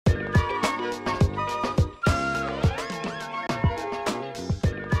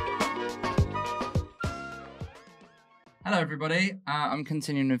everybody. I'm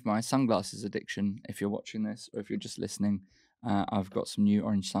continuing with my sunglasses addiction. If you're watching this or if you're just listening, I've got some new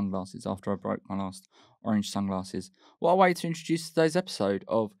orange sunglasses after I broke my last orange sunglasses. What a way to introduce today's episode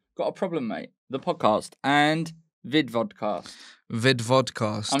of Got a Problem, Mate, the podcast, and Vidvodcast.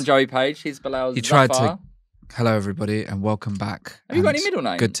 Vidvodcast. I'm Joey Page. He's Bilal. You tried to... Hello, everybody, and welcome back. Have you got any middle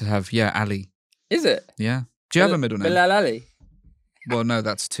name? Good to have... Yeah, Ali. Is it? Yeah. Do you have a middle name? Bilal Ali. Well, no,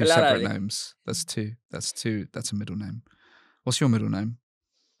 that's two Bilal separate Ali. names. That's two. That's a middle name. What's your middle name?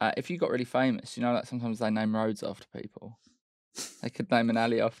 If you got really famous, you know, like sometimes they name roads after people. They could name an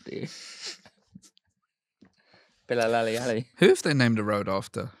alley after you. Bilal Ali. Who have they named a road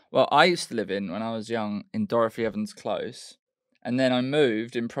after? Well, I used to live when I was young, in Dorothy Evans Close. And then I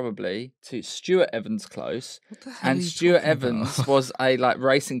moved improbably to Stuart Evans Close. What the hell are And you Stuart talking Evans about? was a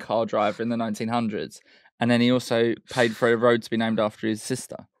racing car driver in the 1900s. And then he also paid for a road to be named after his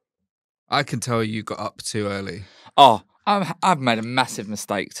sister. I can tell you got up too early. Oh, I've made a massive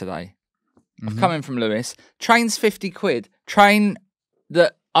mistake today. I've come in from Lewis. Train's 50 quid. Train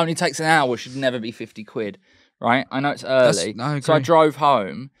that only takes an hour should never be 50 quid, right? I know it's early. I so I agree. drove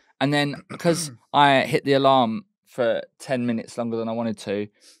home. And then because I hit the alarm for 10 minutes longer than I wanted to,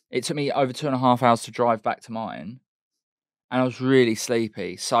 it took me over 2.5 hours to drive back to mine. And I was really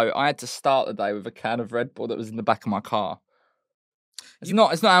sleepy. So I had to start the day with a can of Red Bull that was in the back of my car. It's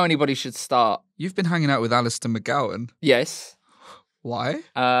not how anybody should start. You've been hanging out with Alistair McGowan. Yes. Why?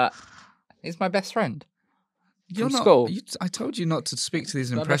 He's my best friend. You're from not, school. I told you not to speak to these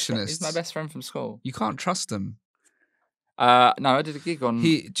He's my best friend- impressionists. He's my best friend from school. You can't trust them. No, I did a gig on...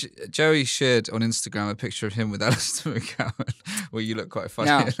 Joey shared on Instagram a picture of him with Alistair McGowan, where you look quite funny.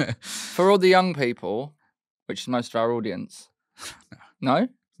 Now, for all the young people, which is most of our audience... No?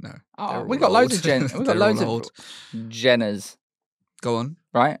 No. Oh, we got loads of Jenners. We got loads of Jenners. Go on.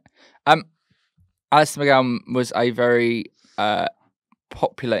 Right? Alistair McGowan was a very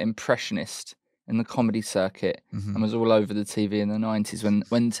popular impressionist in the comedy circuit and was all over the TV in the 90s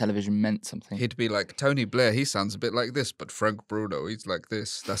when television meant something. He'd be like, Tony Blair, he sounds a bit like this, but Frank Bruno, he's like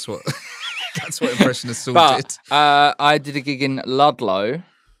this. That's what that's what impressionists all did. I did a gig in Ludlow.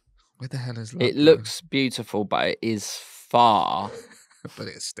 Where the hell is Ludlow? It looks beautiful, but it is far. But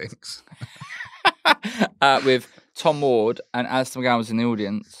it stinks. With Tom Ward, and Alistair McGowan was in the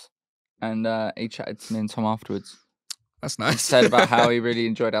audience, and he chatted to me and Tom afterwards. That's He nice. said about how he really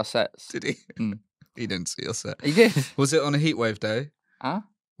enjoyed our sets. Did he? Mm. He didn't see your set. He did. Was it on a heatwave day? Huh?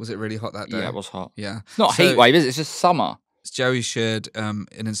 Was it really hot that day? Yeah, it was hot. Yeah. It's not So- heat wave, is it? It's just summer. Joey shared an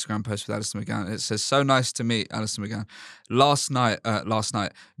Instagram post with Alistair McGowan. It says, "So nice to meet Alistair McGowan. Last night,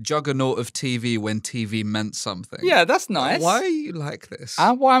 juggernaut of TV when TV meant something." Yeah, that's nice. Why are you like this?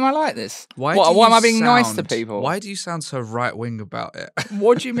 Why am I like this? Why Why do am you I being nice to sound- people? Why do you sound so right wing about it?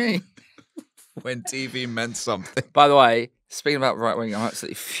 What do you mean? When TV meant something. By the way, speaking about right wing, I'm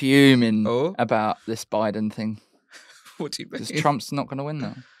absolutely fuming Oh? about this Biden thing. What do you mean? Because Trump's not going to win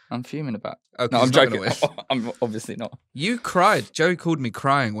now. I'm fuming about it. Oh, 'cause No, I'm he's not gonna joking. win. I'm obviously not. You cried. Joey called me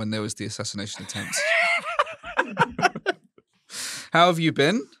crying when there was the assassination attempt. How have you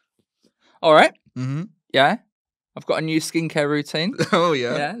been? All right. Mm-hmm. Yeah. I've got a new skincare routine. Oh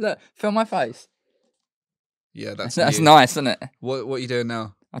yeah. Yeah. Look, feel my face. Yeah, that's That's you. nice, isn't it? What are you doing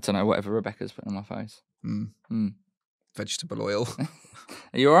now? I don't know, whatever Rebecca's putting on my face. Vegetable oil.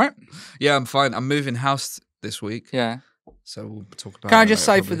 Are you all right? Yeah, I'm fine. I'm moving house this week, Yeah. so we'll talk about. Can I it just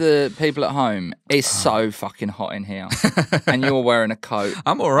later, say for the people at home, it's so fucking hot in here. And you're wearing a coat.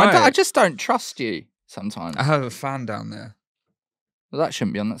 I'm all right. I just don't trust you sometimes. I have a fan down there. Well, that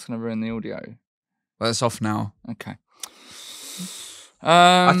shouldn't be on. That's going to ruin the audio. Well, it's off now. Okay.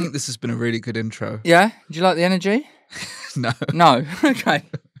 I think this has been a really good intro. Yeah? Do you like the energy? No. No. Okay.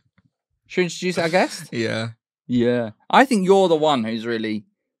 Should we introduce our guest? Yeah. Yeah. I think you're the one who's really...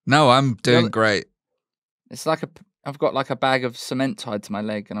 No, I'm doing You're- great. It's like I've got like a bag of cement tied to my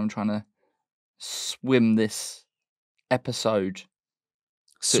leg and I'm trying to swim this episode.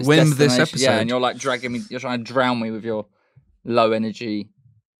 to its Swim this destination. episode. Yeah, and you're like dragging me, you're trying to drown me with your low energy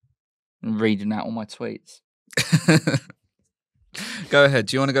and reading out all my tweets. Go ahead.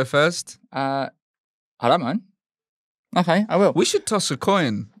 Do you want to go first? I don't mind. Okay, I will. We should toss a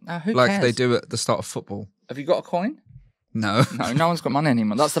coin Who like cares? they do at the start of football. Have you got a coin? No. No one's got money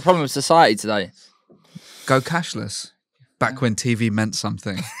anymore. That's the problem with society today. Go cashless. Back when TV meant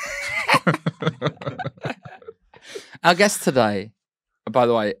something. Our guest today, by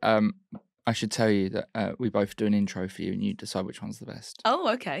the way, I should tell you that we both do an intro for you and you decide which one's the best.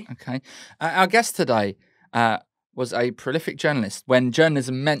 Oh, okay. Okay. Our guest today was a prolific journalist when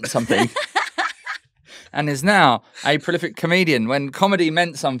journalism meant something and is now a prolific comedian when comedy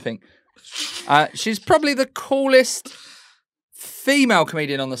meant something. She's probably the coolest female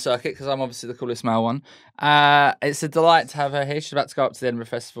comedian on the circuit, because I'm obviously the coolest male one. It's a delight to have her here. She's about to go up to the Edinburgh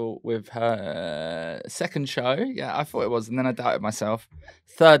Festival with her second show. Yeah, I thought it was, and then I doubted myself.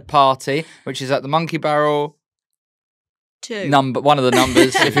 Third Party, which is at the Monkey Barrel. 2. One of the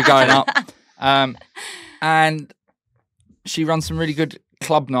numbers if you're going up. And she runs some really good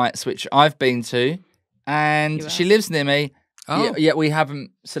club nights, which I've been to. And she lives near me. Oh. Yet we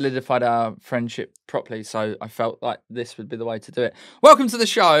haven't solidified our friendship properly, so I felt like this would be the way to do it. Welcome to the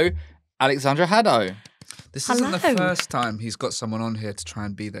show, Alexandra Haddow. This isn't the first time he's got someone on here to try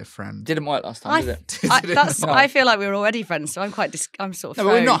and be their friend. Didn't work last time, did it? I feel like we were already friends, so I'm sort of. No,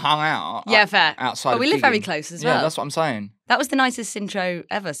 but we've not hung out. Yeah, fair. Outside, but we live very close as well. Yeah, that's what I'm saying. That was the nicest intro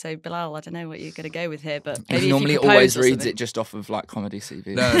ever. So Bilal, I don't know what you're going to go with here, but maybe he normally always reads it just off of like comedy CV.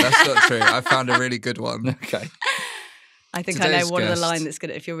 No, that's not true. I found a really good one. Okay. I think I know one of the lines that's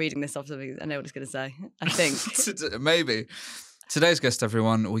going to, if you're reading this off something, I know what it's going to say. I think. Maybe. Today's guest,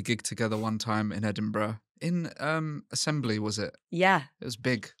 everyone, we gigged together one time in Edinburgh. In Assembly, was it? Yeah. It was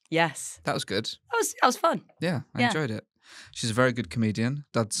big. Yes. That was good. That was fun. Yeah, I enjoyed it. She's a very good comedian.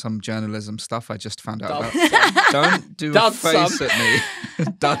 Did some journalism stuff I just found out about. Don't do a face at me.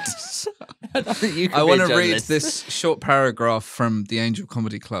 Duds. I want to read this short paragraph from the Angel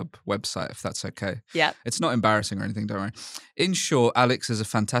Comedy Club website, if that's okay. Yeah. It's not embarrassing or anything, don't worry. In short, Alex is a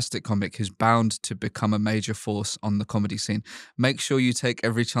fantastic comic who's bound to become a major force on the comedy scene. Make sure you take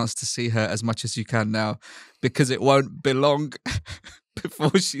every chance to see her as much as you can now, because it won't be long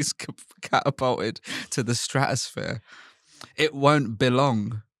before she's catapulted to the stratosphere. It won't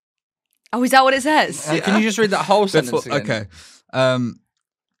belong. Oh, is that what it says? Can you just read that whole sentence again? Okay.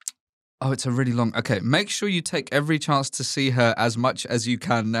 It's a really long... Okay, make sure you take every chance to see her as much as you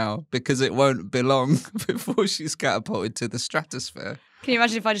can now, because it won't be long before she's catapulted to the stratosphere. Can you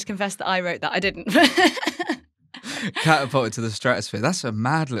imagine if I just confessed that I wrote that? I didn't. Catapulted to the stratosphere. That's a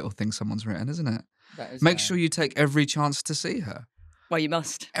mad little thing someone's written, isn't it? Make sure you take every chance to see her. Well, you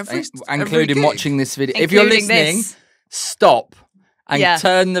must. Including watching this video. If you're listening, stop and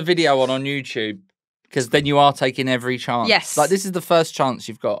turn the video on YouTube. Because then you are taking every chance. Yes. Like, this is the first chance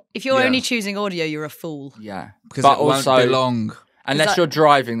you've got. If you're only choosing audio, you're a fool. Yeah. Because it won't be long. Unless you're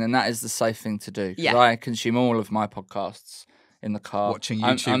driving, then that is the safe thing to do. Yeah. I consume all of my podcasts in the car. Watching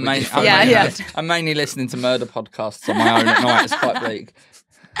YouTube. I'm mainly listening to murder podcasts on my own at night. It's quite bleak.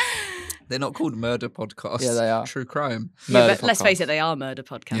 They're not called murder podcasts. Yeah, they are. True crime. Yeah, but let's face it, they are murder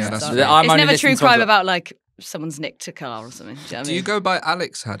podcasts. Yeah, that's it's never true crime about, like, someone's nicked a car or something. Do you go by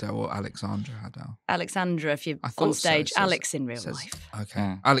Alex Haddow or Alexandra Haddow? Alexandra, if you're on stage. Alex in real life. Okay.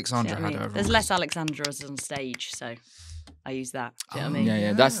 Yeah. Alexandra Haddow. There's less Alexandras on stage, so I use that. Do you know what I mean?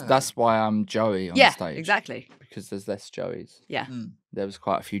 Yeah. That's why I'm Joey on stage. Yeah, exactly. Because there's less Joeys. Yeah. There was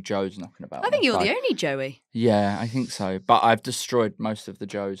quite a few Joes knocking about. I think you're the only Joey. Yeah, I think so. But I've destroyed most of the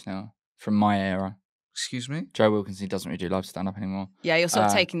Joes now from my era. Excuse me? Joe Wilkinson doesn't really do live stand-up anymore. Yeah, you're sort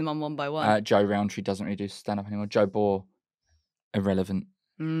of taking them on one by one. Joe Roundtree doesn't really do stand-up anymore. Joe Bohr, irrelevant.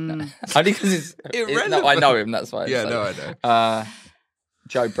 Mm. Only because it's irrelevant. No, I know him, that's why. Yeah, no, I know.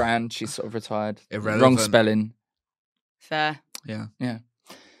 Joe Brand, she's sort of retired. Irrelevant. Wrong spelling. Fair. Yeah.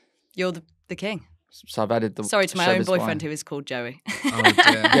 You're the king. So I've added the... Sorry to my own boyfriend who is called Joey. Oh,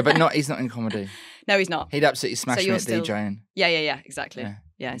 dear. Yeah, but he's not in comedy. No, he's not. He'd absolutely smash me at DJing. Yeah, exactly.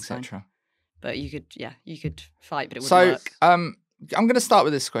 Yeah, it's etc. fine. But you could fight, but it wouldn't work. I'm going to start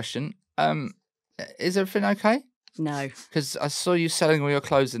with this question. Is everything okay? No. Because I saw you selling all your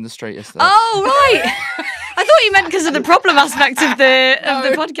clothes in the street yesterday. Oh, right! I thought you meant because of the problem aspect of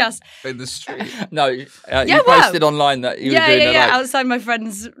the podcast. In the street? No, you posted online that you were doing it. Yeah, outside my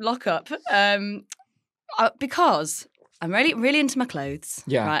friend's lockup. Because I'm really into my clothes.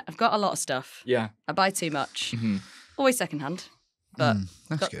 Yeah. Right, I've got a lot of stuff. Yeah. I buy too much. Mm-hmm. Always secondhand. But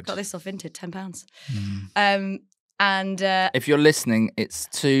got this off Vinted, £10. And if you're listening, it's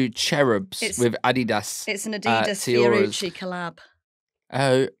 2 cherubs with Adidas. It's an Adidas Fiorucci collab.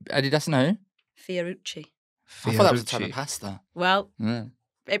 Oh, Adidas no? Fiorucci. I thought that was a type of pasta. Well,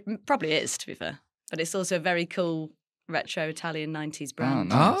 it probably is, to be fair. But it's also a very cool retro Italian 90s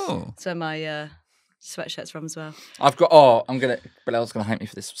brand. Oh. So my sweatshirt's from as well. Bilal's gonna hate me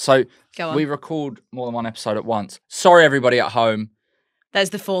for this. So we record more than one episode at once. Sorry, everybody at home.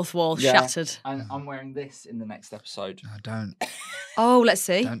 There's the fourth wall shattered. And I'm wearing this in the next episode. No, don't. Oh, let's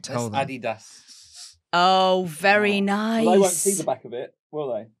see. Don't tell them. Adidas. Oh, very nice. Well, they won't see the back of it,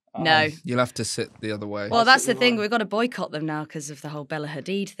 will they? No. You'll have to sit the other way. Well, that's the thing. We've got to boycott them now because of the whole Bella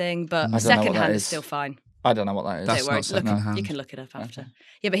Hadid thing. But secondhand is still fine. I don't know what that is. That's not secondhand. You can look it up after. Okay.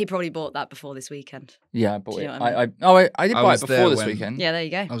 Yeah, but he probably bought that before this weekend. Yeah, I bought it. I I did buy it before this weekend. Yeah, there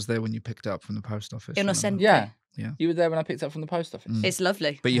you go. I was there when you picked it up from the post office. Innocente. Yeah. Yeah. You were there when I picked it up from the post office. Mm. It's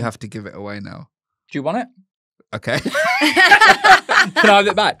lovely. But you have to give it away now. Do you want it? Okay. Can I have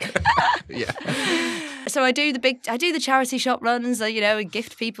it back? Yeah. So I do the charity shop runs, and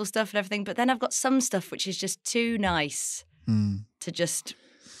gift people stuff and everything. But then I've got some stuff which is just too nice to just,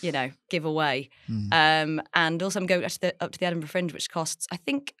 give away. And also I'm going up to the Edinburgh Fringe, which costs, I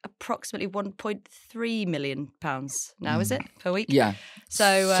think, approximately £1.3 million now, is it, per week? Yeah.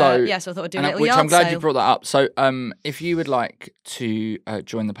 So I thought I'd do a little which yard I'm glad sale. you brought that up. So if you would like to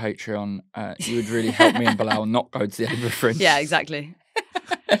join the Patreon, you would really help me and Bilal not go to the Edinburgh Fringe. Yeah, exactly.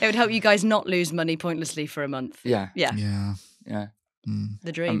 It would help you guys not lose money pointlessly for a month. Yeah. Yeah.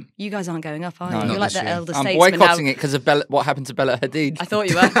 The dream. You guys aren't going up, are you? No, You're not like this the year. elder I'm statesman now. boycotting it because of what happened to Bella Hadid. I thought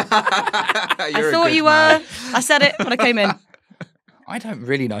you were. I thought you were. I said it when I came in. I don't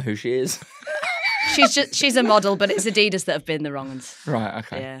really know who she is. She's a model, but it's Adidas that have been the wrong ones. Right,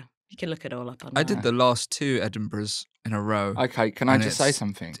 okay. Yeah. You can look it all up on I did the last 2 Edinburghs in a row. Okay, can I And just say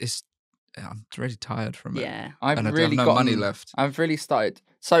something? I'm really tired from it. Yeah. I've And I really have no money left. I've really started.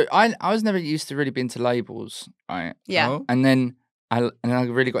 So I was never used to really be into labels, right? Yeah. Oh? And then I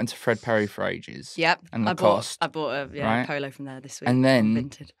really got into Fred Perry for ages. Yep. And I Lacoste. bought a right? polo from there this week. And then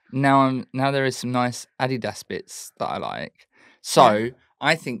Vinted. now there is some nice Adidas bits that I like. So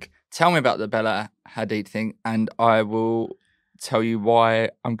I think, tell me about the Bella Hadid thing, and I will tell you why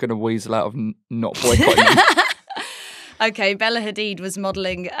I'm going to weasel out of not boycotting them. Okay, Bella Hadid was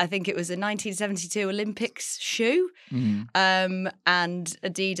modelling, I think it was a 1972 Olympics shoe. And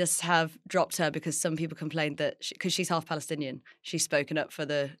Adidas have dropped her because some people complained that, because she's half Palestinian, she's spoken up for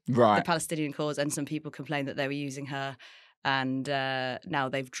the Palestinian cause, and some people complained that they were using her, and now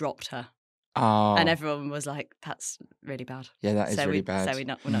they've dropped her. Oh. And everyone was like, "That's really bad." Yeah, that is really bad. So we're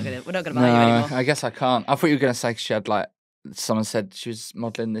not gonna buy you anymore. I guess I can't. I thought you were going to say she had someone said she was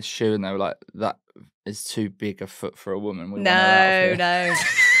modelling this shoe, and they were like, that is too big a foot for a woman. We want her out of here.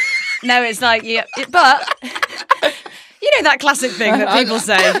 No, it's like, but you know that classic thing that people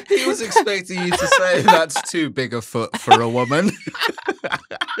say. He was expecting you to say that's too big a foot for a woman.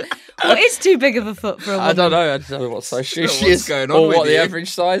 What is too big of a foot for a woman? I don't know. I don't know what size shoe she what's is going on or with what the you. average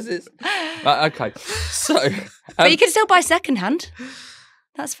size is. Okay, so But you can still buy secondhand.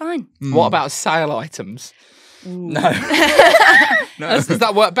 That's fine. what about sale items? No. No. Does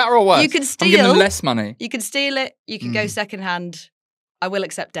that work better or worse? You can I'm giving them steal. less money. You can steal it. You can go secondhand. I will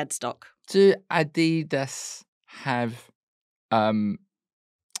accept dead stock. Do Adidas have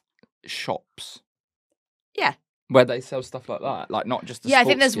shops? Yeah. Where they sell stuff like that? Like not just the I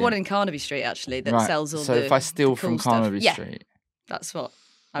think there's sports one gear? in Carnaby Street actually that Right, sells all so the if I steal the from cool stuff. Carnaby Yeah, Street, that's what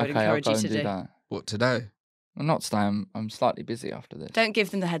I would okay, encourage I'll you go to and do. that. What, today? Well, not today. I'm slightly busy after this. Don't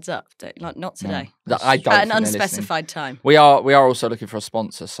give them the heads up. Not today. I don't At an think they're listening. unspecified time. We are also looking for a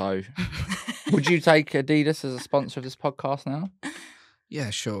sponsor. So, would you take Adidas as a sponsor of this podcast now? Yeah,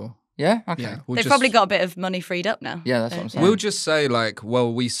 sure. Yeah. Okay. Yeah, They've probably got a bit of money freed up now. Yeah, that's what I'm saying. We'll just say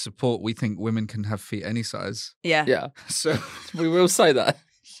we think women can have feet any size. Yeah. Yeah. So We will say that.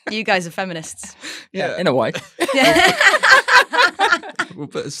 You guys are feminists. Yeah. In a way. we'll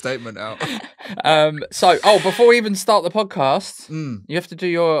put a statement out. Before we even start the podcast, Mm. you have to do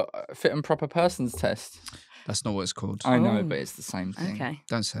your fit and proper persons test. That's not what it's called. I know, Oh. but it's the same thing. Okay.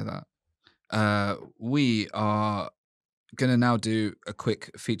 Don't say that. We are going to now do a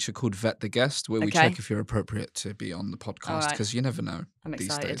quick feature called Vet the Guest, where we Okay. check if you're appropriate to be on the podcast, right. because you never know I'm these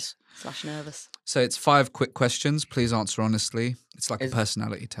excited. days. / nervous. So it's 5 quick questions. Please answer honestly. It's like a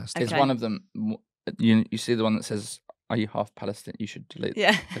personality test. Is Okay. one of them, you see the one that says, are you half Palestinian? You should delete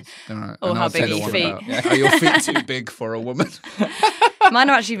Yeah. All right. Or and how I'll big say are the your one feet? about, are your feet too big for a woman? Mine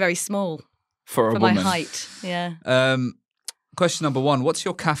are actually very small for a for my woman. height. Yeah. Question number 1. What's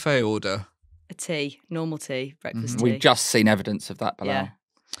your cafe order? A tea, normal tea, breakfast tea. We've just seen evidence of that, Bilal. Yeah.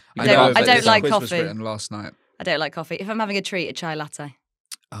 I don't- know I that don't this like quiz was coffee. written last night. I don't like coffee. If I'm having a treat, a chai latte.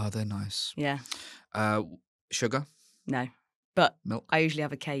 Oh, they're nice. Yeah. Sugar? No. But Milk? I usually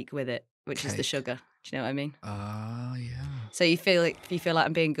have a cake with it, which is the Cake. sugar. Do you know what I mean? Yeah. So you feel like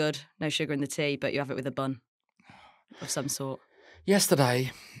I'm being good, no sugar in the tea, but you have it with a bun of some sort.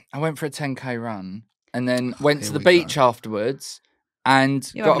 Yesterday, I went for a 10K run and then went Here to the we beach go. afterwards and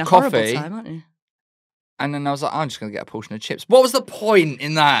You're got having a a horrible coffee. time, aren't you? And then I was like, I'm just going to get a portion of chips. What was the point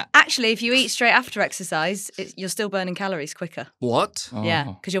in that? Actually, if you eat straight after exercise, you're still burning calories quicker. What? Oh. Yeah,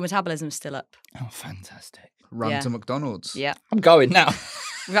 because your metabolism's still up. Oh, fantastic. Run Yeah. to McDonald's. Yeah. I'm going now.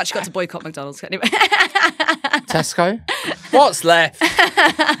 We've actually got to boycott McDonald's. Anyway. Tesco? What's left?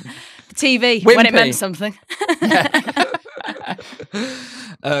 TV, when it Wimpy. meant something.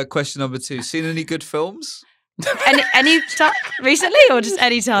 Question number 2. Seen any good films? Any time recently or just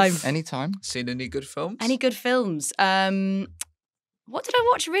any time? Anytime. Seen any good films? Any good films? What did I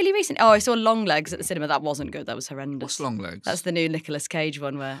watch really recently? Oh, I saw Longlegs at the cinema. That wasn't good. That was horrendous. What's Longlegs? That's the new Nicolas Cage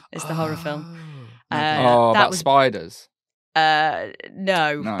one where it's the horror film. That that was spiders.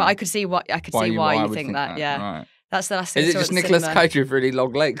 no, but I could see why you would think that. Yeah, Right. that's the last thing. Is I it saw just at the Nicolas cinema. Cage with really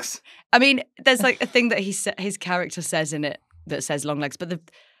long legs? I mean, there's like a thing that his character says in it that says long legs, but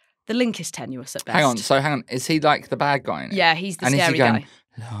the link is tenuous at best. Hang on. Is he like the bad guy in it? Yeah, he's the And is he scary going,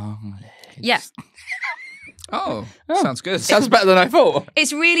 guy. long legs? Yeah, Oh, sounds good. Sounds better than I thought.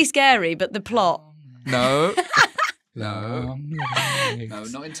 it's really scary, but the plot. No. No. Long legs. No,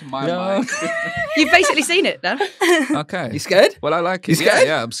 not into my Long- mind. You've basically seen it, no? Okay. You scared? Well, I like it. You scared?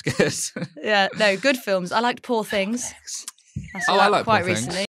 Yeah, I'm scared. Yeah, no, good films. I liked Poor Things. I saw Oh, that I like quite Poor Things.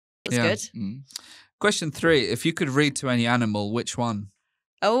 recently. It was Yeah. good. Mm. Question 3. If you could read to any animal, which one?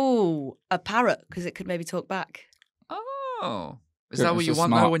 Oh, a parrot, because it could maybe talk back. Oh. Is Good, that what that's you a want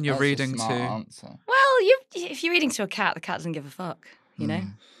smart- though when you're that's a reading smart to... answer. Well, if you're reading to a cat, the cat doesn't give a fuck, you know?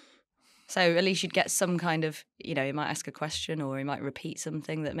 So at least you'd get some kind of, he might ask a question or he might repeat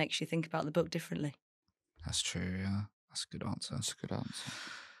something that makes you think about the book differently. That's true, yeah. That's a good answer. That's a good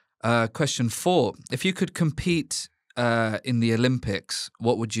answer. Question 4. If you could compete in the Olympics,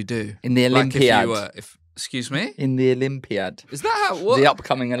 what would you do? In the Like if Olympiad. you were... Excuse me? In the Olympiad. Is that how... What? The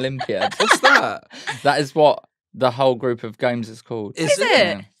upcoming Olympiad. What's that? That is what the whole group of games is called. Is it?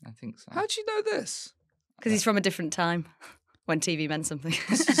 it? I think so. How'd you know this? Because he's from a different time when TV meant something.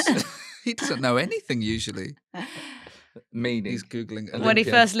 He doesn't know anything usually. Meaning. He's Googling when he Olympiad.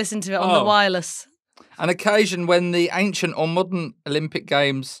 first listened to it on the Oh. wireless. An occasion when the ancient or modern Olympic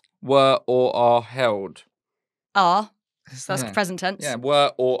Games were or are held. Are. Is So that's Yeah. present tense. Yeah,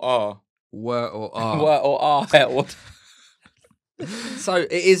 were or are. Were or are? Were or are held. So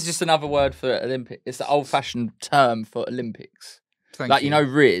it is just another word for Olympic. It's the old-fashioned term for Olympics. Thank Like, you know,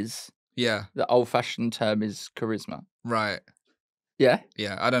 Riz, Yeah, the old-fashioned term is charisma. right. Yeah?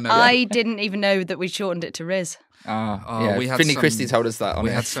 Yeah, I don't know. I didn't even know that we shortened it to Riz. Oh, we yeah. had Finney some- Christie told us that on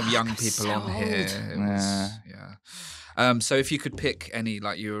we it. had some young people so on here. It was, yeah. So if you could pick any,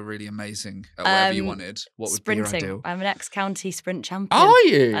 like you were really amazing at whatever you wanted, what would be your Sprinting. ideal? I'm an ex-county sprint champion. Are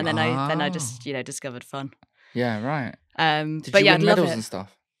you? And then I Oh. just, discovered fun. Yeah, right. Did Did you yeah, win I'd love medals it. and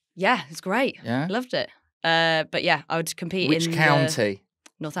stuff? Yeah, it's great. Yeah? Loved it. But yeah, I would compete Which in county?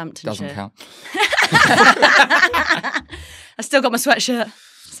 Northamptonshire. Doesn't count. I still got my sweatshirt.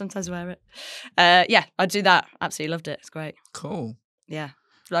 Sometimes wear it. Yeah, I'd do that. Absolutely loved it. It's great. Cool. Yeah.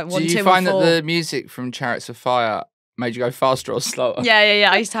 Like Do 1, 2, you and find that 4. the music from Chariots of Fire made you go faster or slower? Yeah.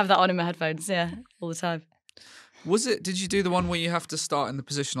 I used to have that on in my headphones. Yeah, all the time. Did you do the one where you have to start in the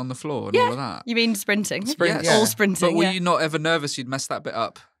position on the floor and all of that? You mean sprinting? Sprint, Yes. yeah. All sprinting. But were yeah. you not ever nervous you'd mess that bit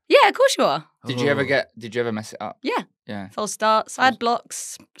up? Yeah, of course you are. Did you ever Oh. mess it up? Yeah. Yeah. False start, side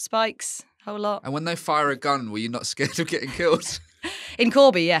blocks, spikes, whole lot. And when they fire a gun, were you not scared of getting killed? In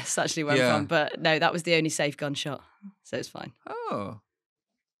Corby, yes, actually where Yeah. I'm from. But no, that was the only safe gunshot. So it's fine. Oh,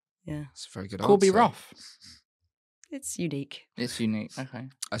 Yeah. that's a very good Corby answer. Rough. It's unique. It's unique. Okay.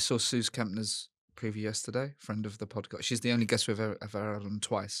 I saw Suze Kempner's preview yesterday, friend of the podcast. She's the only guest we've ever had on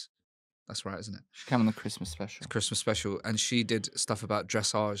twice. That's right, isn't it? She came on the Christmas special. It's Christmas special. And she did stuff about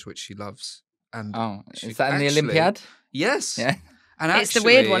dressage, which she loves. And Oh, she is that in the actually- Olympiad? Yes. Yeah. And It's the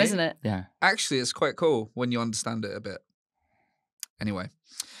weird one, isn't it? Yeah. Actually, it's quite cool when you understand it a bit. Anyway,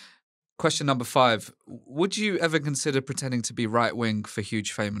 question number 5. Would you ever consider pretending to be right-wing for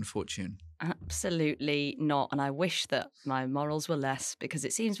huge fame and fortune? Absolutely not. And I wish that my morals were less because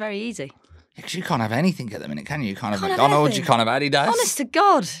it seems very easy. Because you can't have anything at the minute, can you? You can't have Can't have McDonald's, you anything. can't have Adidas. Honest to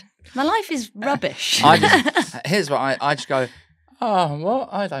God, my life is rubbish. Here's what I just go, oh, what?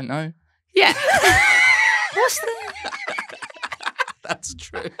 I don't know. yeah. What's the... That's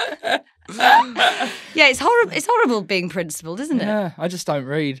true. Yeah, it's horrible. It's horrible being principled, isn't it? Yeah, I just don't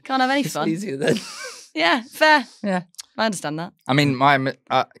read. Can't have any It's fun. easier then. Yeah, fair. Yeah. I understand that. I mean, I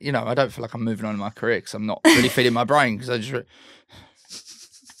don't feel like I'm moving on in my career because I'm not really feeding my brain because I just...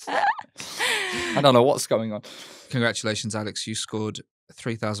 I don't know what's going on. Congratulations, Alex. You scored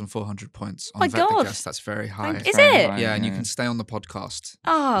 3,400 points on My Vet the God. Guest. That's very high. Is Very it? high, Yeah, and you can stay on the podcast.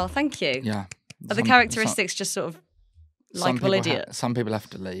 Oh, thank you. Yeah. Are the characteristics just sort of likable idiot? Some people have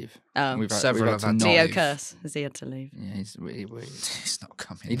to leave. Oh. Several have had to Leo leave. Curse, has he had to leave? Yeah, he's really weird. He's not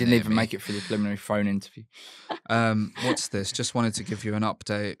coming. He didn't even make it through the preliminary phone interview. What's this? Just wanted to give you an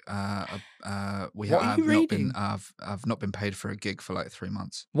update. What are you reading? I've not been paid for a gig for like 3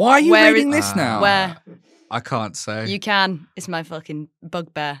 months. Why are you Where reading is- this now? Where? I can't say. You can. It's my fucking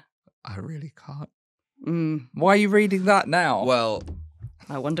bugbear. I really can't. Why are you reading that now? Well,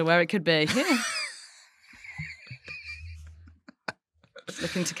 I wonder where it could be.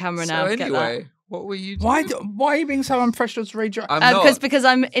 looking to camera So now. Get that. anyway, what were you doing? Why are you being so unprofessional to read your... I'm not. Because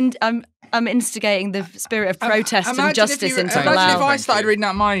I'm instigating the spirit of protest and justice into the Imagine if loud. I started reading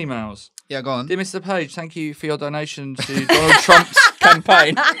out my emails. Yeah, go on. Dear Mr. Page, thank you for your donation to Donald Trump's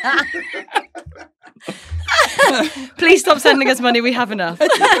campaign. Please stop sending us money. We have enough.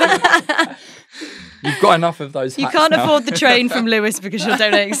 You've got enough of those. You hats can't now. afford the train from Lewis because you're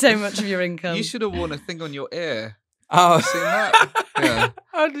donating so much of your income. You should have worn a thing on your ear. Oh, Seen that? Yeah.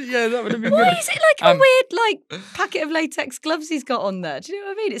 yeah, that would have been Why good. is it like a weird packet of latex gloves he's got on there? Do you know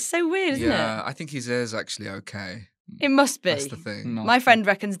what I mean? It's so weird, isn't Yeah, I think his ear's actually okay. it? It must be. That's the thing. No. My friend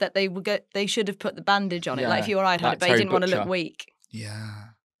reckons that they should have put the bandage on it. Like Yeah, if you or I had like it, but he Terry didn't want to look Butcher. weak. Yeah.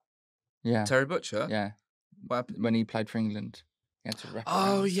 Yeah, Terry Butcher? yeah. What happened? When he played for England, he had to wrap it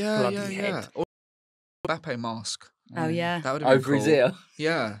Oh, around his yeah, bloody yeah, yeah. head. Or Mbappe mask. Oh yeah. That would have been Over his cool. ear.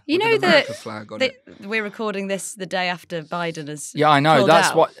 Yeah. You with know an that America flag on it. We're recording this the day after Biden has. Yeah, I know. pulled That's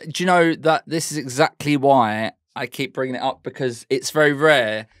out. what. Do you know that this is exactly why I keep bringing it up, because it's very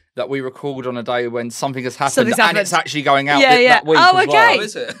rare that we record on a day when something has happened Something's and happened. it's actually going out Yeah, yeah. that week. Oh, as okay. well. Oh,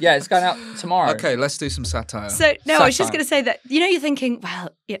 is it? Yeah, it's going out tomorrow. Okay, let's do some satire. So no, I was just Satire. going to say that you're thinking, well,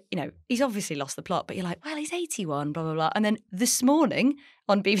 you know, he's obviously lost the plot, but you're like, well, he's 81, blah blah blah, and then this morning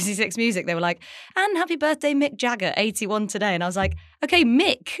on BBC Six Music they were like, and happy birthday Mick Jagger, 81 today, and I was like, okay,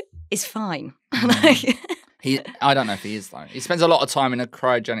 Mick is fine. Like, I don't know if he is though. He spends a lot of time in a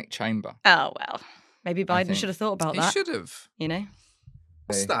cryogenic chamber. oh well, maybe Biden think. should have thought about He that. should have. You know?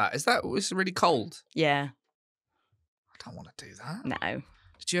 What's that? It's really cold? Yeah. I don't want to do that. No.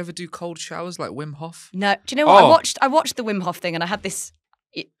 Did you ever do cold showers like Wim Hof? No. Do you know what? Oh. I watched the Wim Hof thing, and I had this.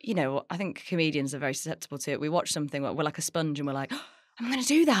 You know, I think comedians are very susceptible to it. We watch something where we're like a sponge, and we're like, oh, I'm going to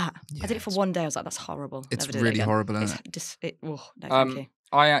do that. Yeah, I did it for one day. I was like, that's horrible. It's Never do it really again. horrible, isn't It's it? just, no, thank you.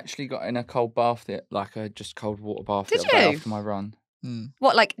 I actually got in a cold bath, like a just cold water bath Did the other day you? after my run.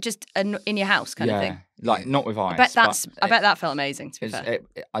 What, like just in your house kind of thing? Like not with ice. I bet that felt amazing. To be fair,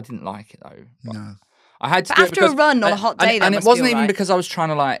 I didn't like it though. But No. I had to But do it after a because- run on a hot day, that and it must be wasn't even alright. because I was trying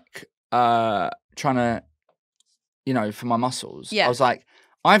to, you know, for my muscles. Yeah. I was like,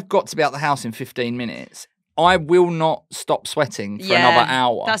 I've got to be out the house in 15 minutes. I will not stop sweating for Yeah, another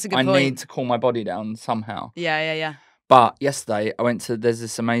hour. that's a good I point. need to cool my body down somehow. yeah. But yesterday I went to, there's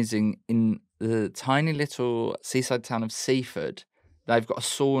this amazing, in the tiny little seaside town of Seaford, they've got a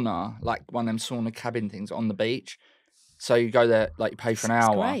sauna, like one of them sauna cabin things on the beach. So you go there, like you pay for an That's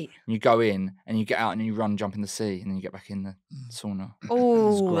hour, great. and you go in, and you get out, and you run, jump in the sea, and then you get back in the sauna.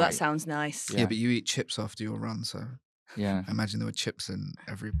 Oh, that great. sounds nice. Yeah, but you eat chips after your run, so Yeah, I imagine there were chips in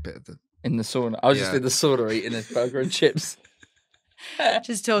every bit of the... in the sauna. I was just Yeah. in the sauna eating a burger and chips.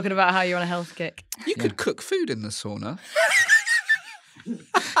 Just talking about how you're on a health kick. You could cook food in the sauna.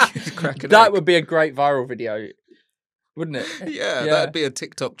 Crack an That egg. would be a great viral video, wouldn't it? Yeah, that'd be a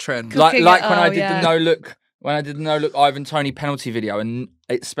TikTok trend. Cool. Like Cooking when it- I oh, did yeah. the no look. When I did the no look Ivan Toney penalty video, and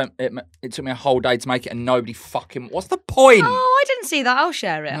it took me a whole day to make it, and nobody fucking. What's the point? Oh, I didn't see that. I'll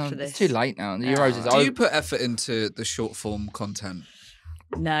share it No, after this. it's too late now. The Euros is Do over. you put effort into the short form content?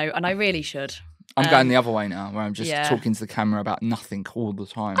 No, and I really should. I'm going the other way now, where I'm just yeah. talking to the camera about nothing all the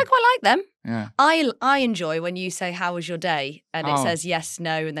time. I quite like them. Yeah, I enjoy when you say, how was your day? And it Oh. says yes,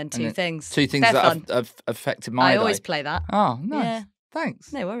 no, and then two then things. two things They're that fun. have affected my I day. always play that. Oh, nice. Yeah.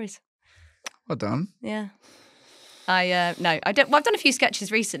 Thanks. No worries. Well done. Yeah. No, I don't. Well, I've done a few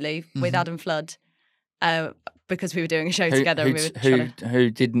sketches recently with Adam Flood because we were doing a show together. And we were trying to... who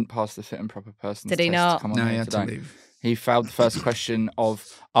didn't pass the fit and proper person Did he test not? to come on No, here he had to today. leave. He failed the first question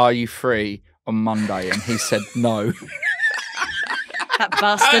of, are you free on Monday? And he said no. That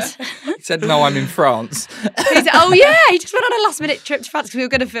bastard. He said, no, I'm in France. He said, oh yeah, he just went on a last minute trip to France because we were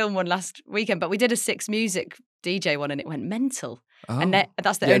going to film one last weekend, but we did a Six Music DJ one and it went mental. Oh. And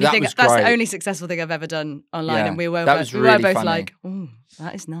that's the Yeah, only that thing. was That's the great. only successful thing I've ever done online, Yeah, and we were that was we were really both funny. like, "Oh,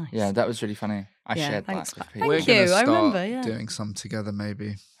 that is nice." Yeah, that was really funny. I Yeah, shared thanks. that with Thank people. We're you. gonna I start remember, yeah. doing some together,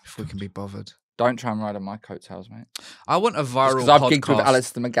 maybe, if we can be bothered. Don't try and ride on my coattails, mate. I want a viral Because I've podcast. gigged with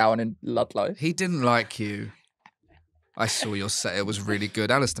Alistair McGowan in Ludlow. He didn't like you. I saw your set. It was really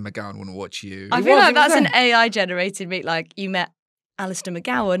good. Alistair McGowan wouldn't watch you. I He feel was, like he was that's an there. AI generated meet. Like you met Alistair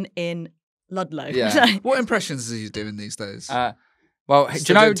McGowan in Ludlow. Yeah. What impressions is he doing these days? Well, do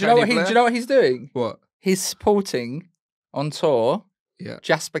Still you doing know Tony what Blair? do you know what he's doing? What? He's supporting on tour Yeah.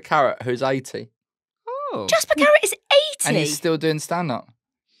 Jasper Carrott, who's 80, Oh. Jasper Carrott is 80. and he's still doing stand up.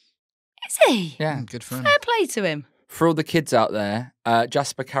 Is he? Yeah. Good for him. Fair play to him. For all the kids out there,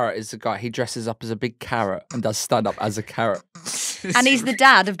 Jasper Carrott is the guy. He dresses up as a big carrot and does stand up as a carrot. And he's the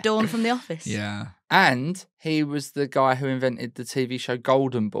dad of Dawn from The Office. Yeah. And he was the guy who invented the TV show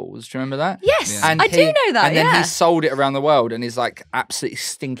Golden Balls. Do you remember that? Yes, Yeah. I do know that. And then he sold it around the world and is like absolutely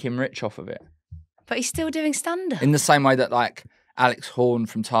stinking rich off of it. But he's still doing stand-up. In the same way that like Alex Horn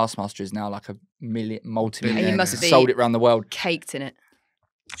from Taskmaster is now like a multi-millionaire. He must be sold it around the world. Caked in it.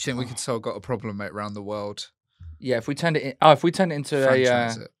 Do you think we could sell Got a Problem, Mate, around the world? Yeah, if we turned it into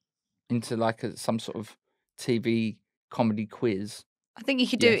Franchise it. into like some sort of TV comedy quiz. I think you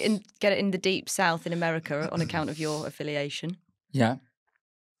could do it and get it in the deep south in America on account of your affiliation. Yeah.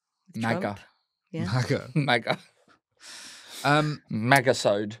 with MAGA. Trump. Yeah. MAGA. MAGA.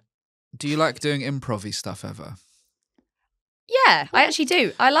 MAGA-sode. Do you like doing improv-y stuff ever? Yeah, I actually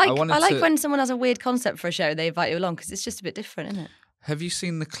do. I like wanted to- when someone has a weird concept for a show, they invite you along because it's just a bit different, isn't it? Have you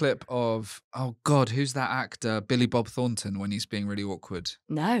seen the clip of, oh God, who's that actor? Billy Bob Thornton, when he's being really awkward?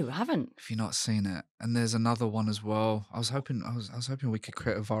 No, I haven't. Have you not seen it? And there's another one as well. I was hoping we could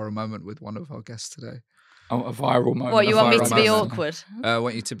create a viral moment with one of our guests today. Oh, a viral moment. What, you want me viral to be moment. awkward? I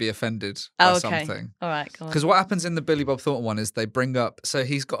want you to be offended by something. All right, go on. Because what happens in the Billy Bob Thornton one is they bring up, so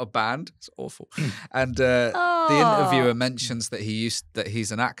he's got a band. It's awful, and the interviewer mentions that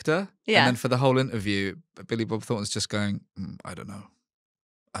he's an actor. Yeah. And then for the whole interview, Billy Bob Thornton's just going, I don't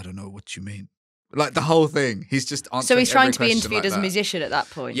know what you mean. Like the whole thing, he's just answering. So he's trying every to be question interviewed like as a that. musician at that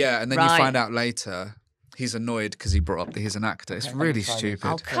point. Yeah, and then Right. you find out later he's annoyed because he brought up that he's an actor. It's really try this. stupid.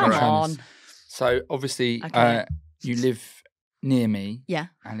 Oh, come Right. on. So obviously, Okay. you live near me, Yeah,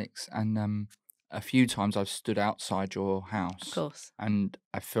 Alex, and a few times I've stood outside your house, of course. and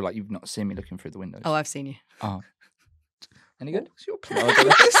I feel like you've not seen me looking through the windows. Oh, I've seen you. Oh. Any good? What's your No, I don't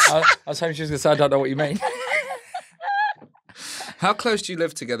know. I was hoping she was going to say, I don't know what you mean. How close do you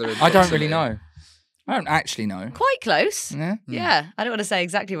live together? I don't really know. I don't actually know. Quite close. Yeah. Yeah, I don't want to say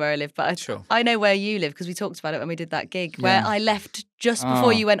exactly where I live, but Sure. I know where you live because we talked about it when we did that gig where Yeah. I left just before Oh.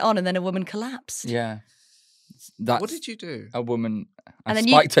 you went on and then a woman collapsed. Yeah. That's What did you do? a woman. I And then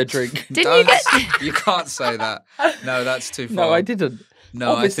you- spiked her drink. Didn't you get... You can't say that. No, that's too far. No, I didn't.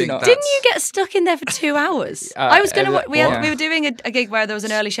 No, Obviously I think not. that's... Didn't you get stuck in there for 2 hours? I was going to. We what? were doing a gig where there was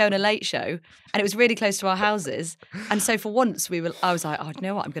an early show and a late show, and it was really close to our houses. And so for once, I was like, oh, you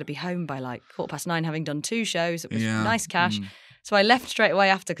know what? I'm going to be home by like 9:15, having done 2 shows. It was Yeah. nice cash. So I left straight away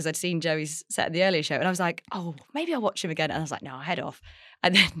after because I'd seen Joey's set at the earlier show, and I was like, oh, maybe I'll watch him again. And I was like, no, I head off.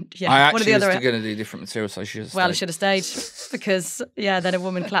 And then I one of the actually was other. going to do different material, so I should have Well, I stayed. should have stayed because then a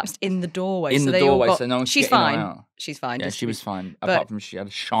woman collapsed in the doorway. In so the they all doorway, got, so no one could she's get in or fine. out. She's fine. Yeah, just she to be- was fine, but- apart from she had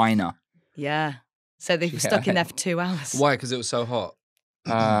a shiner. Yeah. So they were stuck in there for 2 hours. Why? Because it was so hot.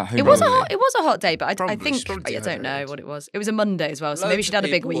 Who It was a knows? hot. It was a hot day, but I Probably, think she's probably I don't know dehydrated. what it was. It was a Monday as well, so maybe Loads she'd of had a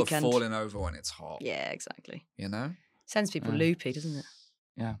big people are weekend. falling over when it's hot. Yeah, exactly. You know? Sends people loopy, doesn't it?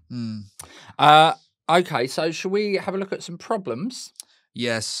 Yeah. Mm. Okay, so shall we have a look at some problems?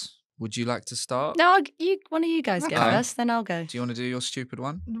 Yes. Would you like to start? No, one of you guys go Okay. first, then I'll go. Do you want to do your stupid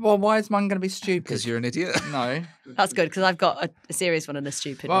one? Well, why is mine going to be stupid? Because you're an idiot. No. That's good because I've got a serious one and a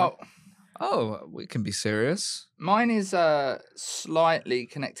stupid one. Well, Oh, we can be serious. mine is slightly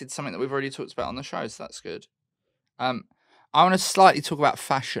connected to something that we've already talked about on the show, so that's good. I want to slightly talk about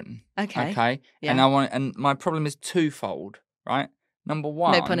fashion. Okay. Okay. Yeah. And my problem is twofold, right? Number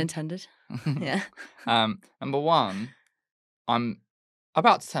one. No pun intended. Yeah. Number one, I'm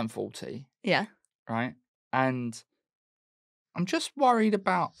about to turn 40, Yeah. right? And I'm just worried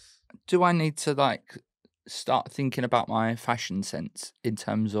about, do I need to like start thinking about my fashion sense in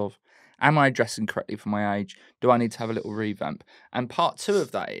terms of, am I dressing correctly for my age? Do I need to have a little revamp? And part 2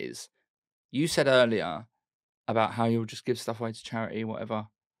 of that is, you said earlier about how you'll just give stuff away to charity, whatever.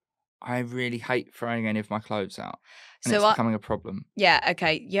 I really hate throwing any of my clothes out. And So it's I- becoming a problem. Yeah.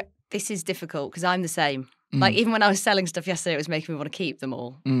 Okay. Yeah. This is difficult because I'm the same. Like even when I was selling stuff yesterday, it was making me want to keep them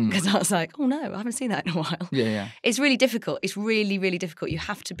all because I was like, oh no, I haven't seen that in a while. Yeah, yeah. It's really difficult. It's really, really difficult. You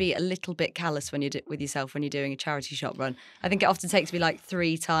have to be a little bit callous when you're with yourself when you're doing a charity shop run. I think it often takes me like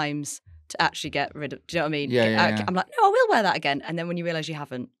 3 times to actually get rid of. Do you know what I mean? Yeah. I'm like, no, I will wear that again, and then when you realise you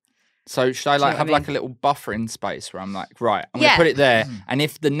haven't. So should I Do you know like what have I like mean? a little buffering space where I'm like, right, I'm Yeah. gonna put it there, and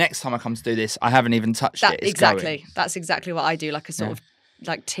if the next time I come to do this, I haven't even touched it. It's Exactly. going. That's exactly what I do. Like a sort of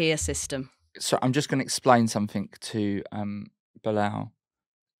like tier system. So I'm just gonna explain something to Bilal.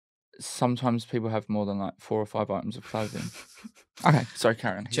 Sometimes people have more than like 4 or 5 items of clothing. Okay, sorry,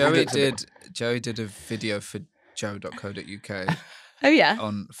 Karen. Joey did a video for joe.co.uk Oh yeah.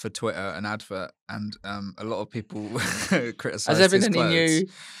 for Twitter, an advert, and a lot of people criticised Has there his been any clothes. new?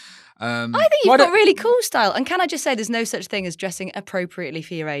 I think you've got really cool style. And can I just say, there's no such thing as dressing appropriately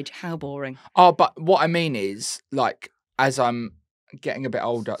for your age. How boring. Oh, but what I mean is, like, as I'm getting a bit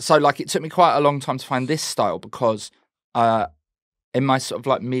older, so like it took me quite a long time to find this style because in my sort of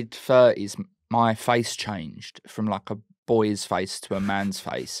like mid-30s, my face changed from like a boy's face to a man's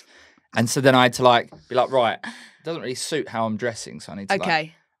face. And so then I had to like be like, right, it doesn't really suit how I'm dressing. So I need to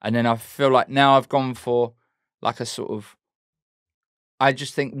like, and then I feel like now I've gone for like a sort of, I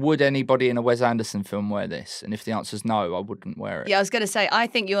just think, would anybody in a Wes Anderson film wear this? And if the answer is no, I wouldn't wear it. Yeah, I was going to say, I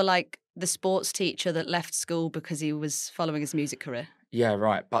think you're like the sports teacher that left school because he was following his music career. Yeah,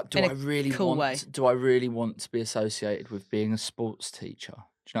 right. But do In I a really cool way. do I really want to be associated with being a sports teacher?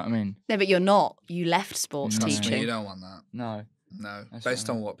 Do you know what I mean? No, but you're not. You left sports No. You teaching. don't want that. No. No, That's based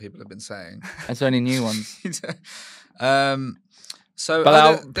right. on what people have been saying. There's only new ones. So,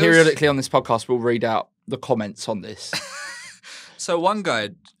 But periodically on this podcast, we'll read out the comments on this. So one guy,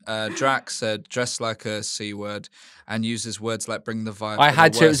 Drax, said, dress like a C word and uses words like bring the vibe. I for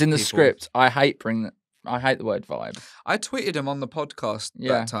had the to. It was worst in the people. script. I hate the word vibe. I tweeted him on the podcast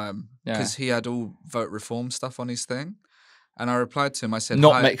Yeah. that time Yeah. because he had all vote reform stuff on his thing. And I replied to him, I said,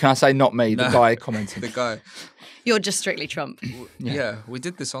 Not "Hi." me. Can I say not me? No. The guy commented. The guy. You're just strictly Trump. Yeah, we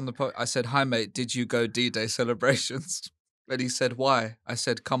did this on the pod. I said, hi, mate, did you go D-Day celebrations? And he said, why? I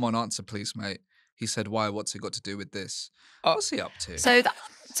said, come on, answer, please, mate. He said, why? What's it got to do with this? What's he up to?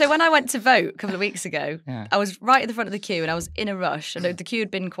 So when I went to vote a couple of weeks ago, Yeah. I was right at the front of the queue and I was in a rush. And the queue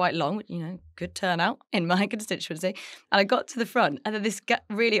had been quite long, good turnout in my constituency. And I got to the front and then this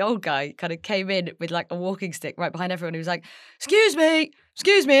really old guy kind of came in with like a walking stick right behind everyone. He was like, excuse me,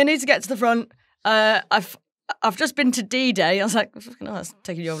 I need to get to the front. I've just been to D-Day. I was like, oh, that's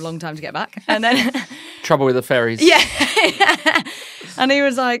taking you a long time to get back. And then... Trouble with the ferries. Yeah. And he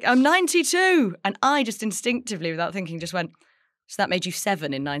was like, I'm 92. And I just instinctively, without thinking, just went, so that made you 7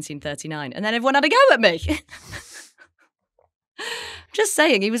 in 1939. And then everyone had a go at me. Just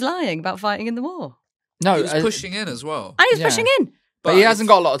saying, he was lying about fighting in the war. No, he was pushing in as well. And he was pushing in. But he hasn't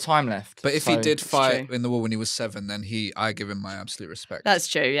got a lot of time left. But if he did fight true. in the war when he was 7, then I give him my absolute respect. That's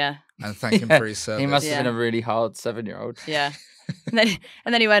true, yeah. And thank him for his service. He must have Yeah. been a really hard 7-year-old. Yeah. And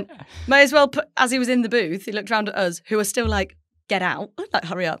then he went, may as well put, as he was in the booth, he looked round at us, who were still like, get out, like,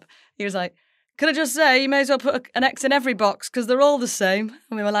 hurry up. He was like, can I just say, you may as well put an X in every box because they're all the same.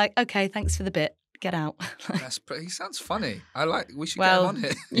 And we were like, okay, thanks for the bit. Get out. He sounds funny. We should Well, get him on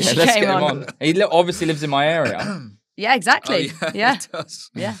here. Yeah, She let's came get him on. on. He obviously lives in my area. Yeah, exactly. Oh, yeah. he does.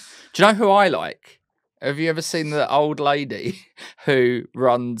 Yeah. Do you know who I like? Have you ever seen the old lady who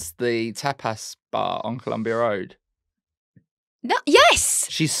runs the tapas bar on Columbia Road? No, yes.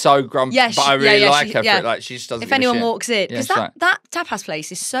 She's so grumpy, Yeah, but I really like her for yeah. it. Like, she just doesn't If give a anyone shit. walks in, Yeah, because she's like- that tapas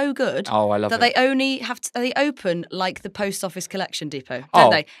place is so good Oh, I love that it. they only they open like the post office collection depot, don't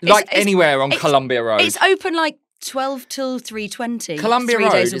they? Like anywhere on it's- Columbia Road. It's open like 12 till 3:20. Columbia 3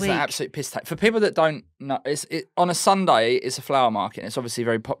 Road days a is week. an absolute piss take. For people that don't know, on a Sunday, it's a flower market. And it's obviously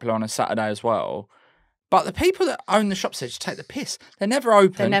very popular on a Saturday as well. But the people that own the shops, they just take the piss. They're never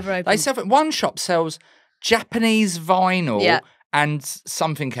open. They're never open. They sell, one shop sells Japanese vinyl Yeah. and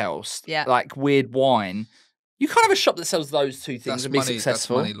something else, Yeah. like weird wine. You can't have a shop that sells those two things That's and be money,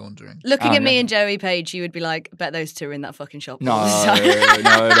 successful. That's money laundering. Looking Oh, at me yeah. and Joey Page, you would be like, bet those two are in that fucking shop. No, So-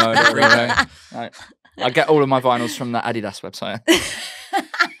 no, not really. No. I get all of my vinyls from the Adidas website.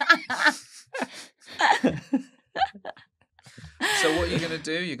 So what are you going to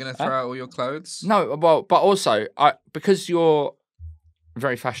do? You're going to throw out all your clothes? No, well, but also, because you're a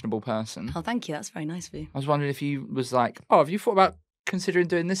very fashionable person, Oh, thank you. That's very nice of you. I was wondering if you was like, oh, have you thought about considering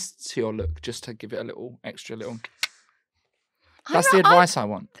doing this to your look just to give it a little extra little... That's the advice I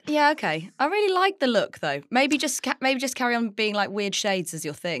want. Yeah, okay. I really like the look though. Maybe just carry on being like weird shades as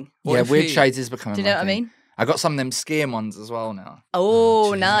your thing. What Yeah, if weird he- shades is becoming Do you know my what I thing. mean? I got some of them skiing ones as well now.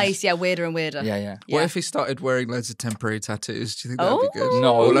 Oh, Jesus. nice. Yeah, weirder and weirder. Yeah, yeah. What Yeah. if he started wearing loads of temporary tattoos? Do you think that would be good?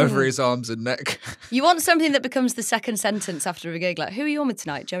 No. All over his arms and neck. You want something that becomes the second sentence after a gig, like, who are you on with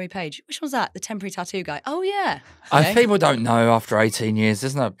tonight? Joey Page. Which one's that? The temporary tattoo guy. Oh, yeah. If people don't know after 18 years,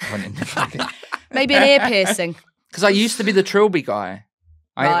 there's no point in fucking... Maybe an ear piercing. Because I used to be the trilby guy.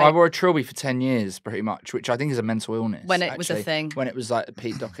 I Right. wore a trilby for 10 years, pretty much, which I think is a mental illness. When it was a actually. thing. When it was like a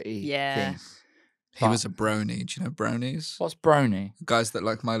Pete Doherty Yeah. thing. He was a brony. Do you know bronies? What's brony? Guys that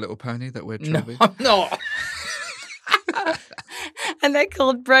like My Little Pony that wear No, trilby. I'm not. And they're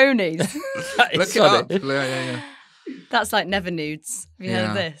called bronies. Look it up. Yeah. That's like never nudes. Have you heard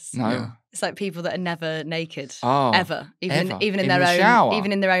of Yeah. this? No. Yeah. It's like people that are never naked. Oh, ever. Even ever? in In their the own shower?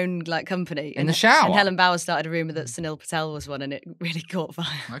 even in their own like company. In the shower? And Helen Bauer started a rumour that Sunil Patel was one and it really caught fire.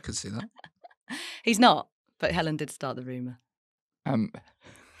 I could see that. He's not, but Helen did start the rumour.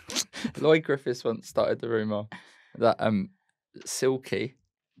 Lloyd Griffiths once started the rumour that Silky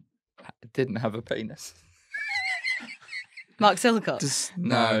didn't have a penis. Mark Silcott.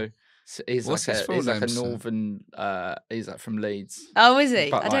 No. So he's What's like his full he's like name, a sir? northern he's like from Leeds. Oh, is he?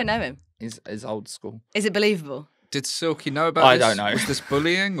 But I don't like- know him. is old school. Is it believable? Did Silky know about I this? don't know. Was this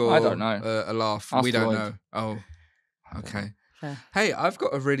bullying or I don't know. A laugh? Ask we don't Lloyd. know. Oh, okay. Fair. Hey, I've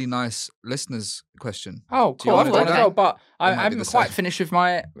got a really nice listener's question. Oh, Do you cool. wanna I've do got to that? go, but I might be haven't the quite same. finished with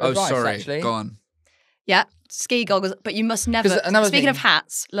my Oh, advice, sorry. actually. Go on. Yeah, ski goggles, but you must never. 'Cause another Speaking thing- of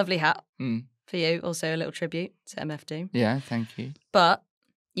hats, lovely hat Mm. for you. Also, a little tribute to MF Doom. Yeah, thank you. But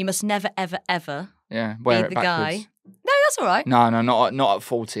you must never, ever, ever Yeah, be wear it the backwards. guy. No, that's all right. No, not at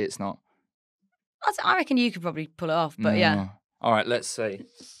 40. It's not. I reckon you could probably pull it off. But No. yeah, All right, let's see.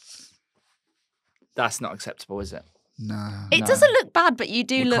 That's not acceptable, is it? No. it No. doesn't look bad, but you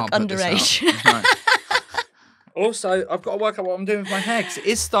do We look can't put this underage. out. Also, I've got to work out what I'm doing with my hair because it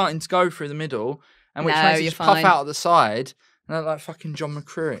is starting to go through the middle, and which No, makes it you're just puff fine. out at the side, and I look like fucking John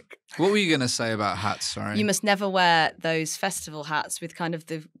McCrick. What were you going to say about hats? Sorry. You must never wear those festival hats with kind of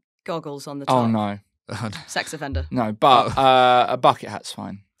the goggles on the top. Oh no, Sex offender. no, but a bucket hat's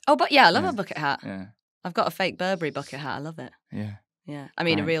fine. Oh, but yeah, I love Yeah. a bucket hat. Yeah, I've got a fake Burberry bucket hat. I love it. yeah, Yeah, I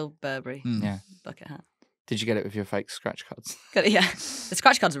mean a Right. real Burberry Mm. yeah. bucket hat. Did you get it with your fake scratch cards? Got it, yeah, the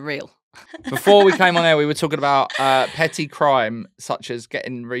scratch cards are real. Before we came on air, we were talking about petty crime such as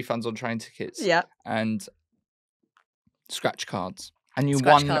getting refunds on train tickets Yeah, and scratch cards. And you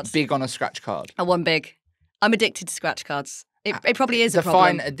Scratch won cards. big on a scratch card. I won big. I'm addicted to scratch cards. It probably is a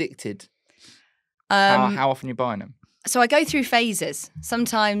problem. Define addicted. How often you buying them? So I go through phases.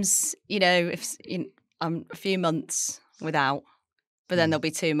 Sometimes, if I'm a few months without, but then there'll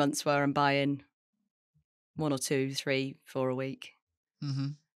be 2 months where I'm buying 1 or 2, 3, 4 a week. Mm-hmm.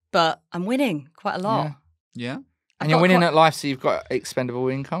 But I'm winning quite a lot. Yeah. And you're winning at life, so you've got expendable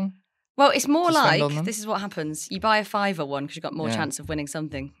income. Well, it's more to spend on like them? this is what happens. You buy a fiver one because you've got more Yeah. chance of winning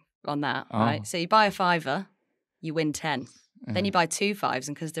something on that, Oh. right? So you buy a fiver, you win 10. Then Yeah. you buy 2 fives,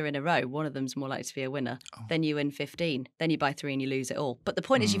 and because they're in a row, one of them's more likely to be a winner. Oh. Then you win 15. Then you buy 3 and you lose it all. But the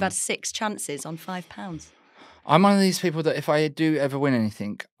point is, Mm. you've had 6 chances on £5. I'm one of these people that if I do ever win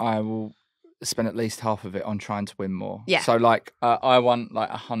anything, I will spend at least half of it on trying to win more. Yeah. So like I won like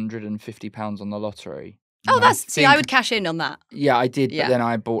 £150 on the lottery. Oh, And I that's see, I think- would cash in on that. Yeah, I did, Yeah. but then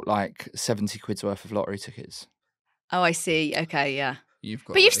I bought like 70 quid's worth of lottery tickets. Oh, I see. Okay, yeah. You've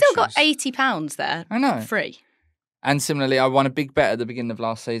got But you've still got issues. £80 there, I know. free. And similarly, I won a big bet at the beginning of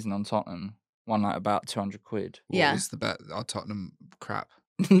last season on Tottenham. Won like about 200 quid. What Yeah. was the bet? Our Tottenham crap.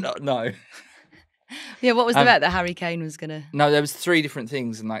 No. Yeah, what was the Um, bet that Harry Kane was gonna? No, there was 3 different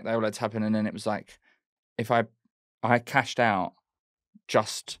things, and like they all had to happen. And then it was like, if I cashed out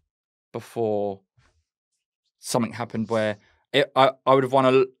just before something happened, where I would have won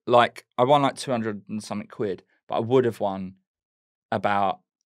I won like 200 and something quid, but I would have won about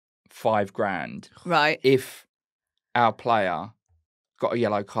 5 grand Right. if our player got a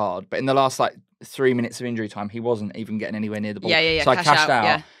yellow card. But in the last like 3 minutes of injury time, he wasn't even getting anywhere near the ball. Yeah. So I cash cashed out,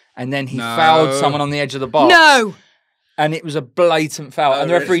 yeah. and then he No. fouled someone on the edge of the box. No. And it was a blatant foul. Oh, And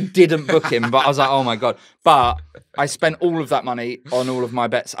the referee didn't book him. But I was like, oh my God. But I spent all of that money on all of my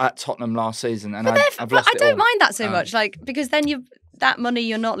bets at Tottenham last season. And I've But lost I it don't all. mind that so Oh. much, like because then that money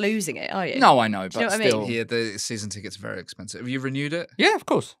you're not losing it, are you? No, I know. you But know what I mean? still. Yeah, the season tickets are very expensive. Have you renewed it? Yeah, of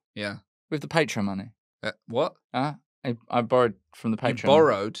course. Yeah. With the Patreon money. What? I borrowed from the You Patreon.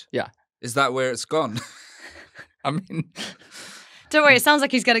 borrowed? Yeah. Is that where it's gone? I mean, Don't worry, it sounds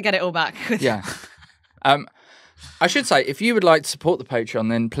like he's going to get it all back. yeah. I should say, if you would like to support the Patreon,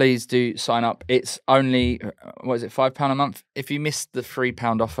 then please do sign up. It's only, what is it, £5 a month? If you missed the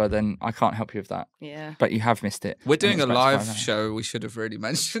 £3 offer, then I can't help you with that. Yeah. But you have missed it. We're And doing it's a back to live £5. show. We should have really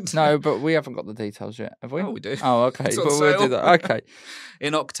mentioned. No, but we haven't got the details yet, have we? Oh, we do. Oh, okay. It's on But we'll do sale. that. Okay.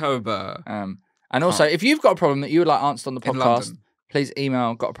 In October. And also, if you've got a problem that you would like answered on the In podcast, London. please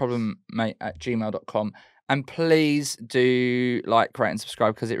email gotaproblemmate@gmail.com. And please do like, rate, and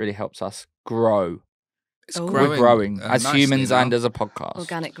subscribe because it really helps us grow. It's Oh. growing. We're growing as nicely humans now. and as a podcast.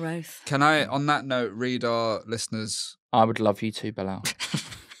 Organic growth. Can I, on that note, read our listeners? I would love you too, Bilal.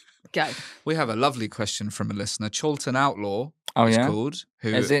 Go. We have a lovely question from a listener, Chorlton Outlaw. Oh, he's yeah? called. Who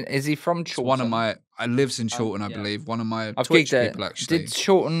Is he from it's Chorlton? one of my. I lives in Chorlton, I yeah. believe. One of my I've Twitch gigged people it. actually. Did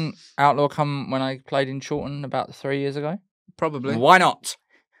Chorlton Outlaw come when I played in Chorlton about 3 years ago? Probably. Why not?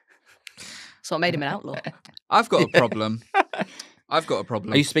 So what made him an outlaw? I've got a problem. I've got a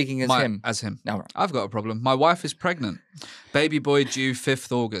problem. Are you speaking as him? As him. No, right. I've got a problem. My wife is pregnant. Baby boy due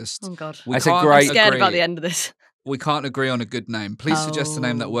 5th August. Oh God. We That's a can't great- I'm scared about agree- the end of this. We can't agree on a good name. Please suggest a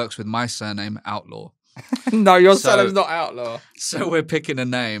name that Oh. works with my surname, Outlaw. No, your So- surname's not Outlaw. So we're picking a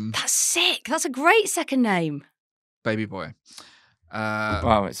name, That's sick. That's a great second name. Baby boy.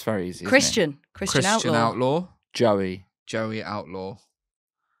 Wow, it's very easy. isn't it? Christian Christian Outlaw. Joey. Joey Outlaw.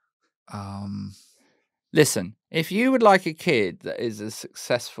 Listen, if you would like a kid that is as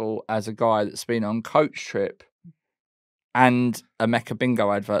successful as a guy that's been on Coach Trip and a Mecca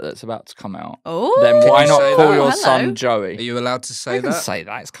Bingo advert that's about to come out, then why not call your son Joey? Are you allowed to say I can that? say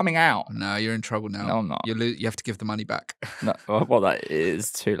that. It's coming out. No, you're in trouble now. No, I'm not. You have to give the money back. No, well, that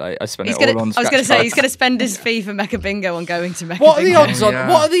is too late. I spent I all on was scratch going to say, cards. he's going to spend his fee for Mecca Bingo on going to Mecca What are Bingo. the odds on? Yeah.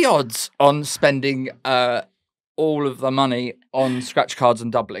 What are the odds on spending all of the money on scratch cards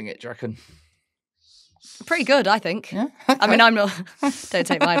and doubling it? Do you reckon? Pretty good, I think. Yeah. I mean, I'm not. Don't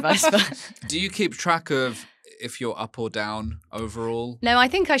take my advice, but Do you keep track of if you're up or down overall? no, I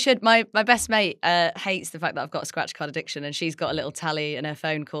think I should. My best mate hates the fact that I've got a scratch card addiction, and she's got a little tally in her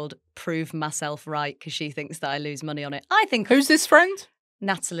phone called "Prove Myself Right" because she thinks that I lose money on it. I think Who's this friend?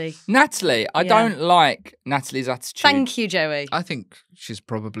 Natalie. Natalie. I Yeah. don't like Natalie's attitude. Thank you, Joey. I think she's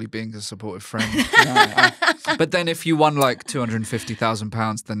probably being a supportive friend. But then if you won like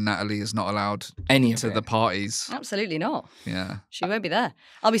 £250,000, then Natalie is not allowed Any of to it. the parties. Absolutely not. Yeah. She won't be there.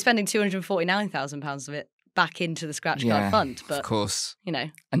 I'll be spending £249,000 of it back into the scratch Yeah, card fund, Of but course. you know,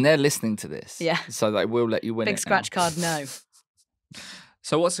 And they're listening to this. Yeah. So they will let you win big it now. scratch card, no.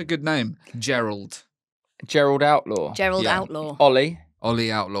 So what's a good name? Gerald. Gerald Outlaw. Gerald Yeah. Outlaw. Ollie.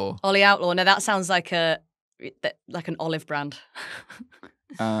 Ollie Outlaw. Ollie Outlaw. Now that sounds like an olive brand.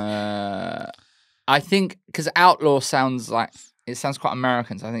 I think because Outlaw sounds quite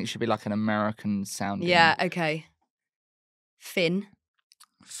American, so I think it should be like an American sounding. Yeah, okay. Finn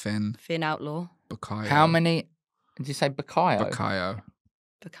Finn. Outlaw. Bukayo. How many? Did you say Bukayo?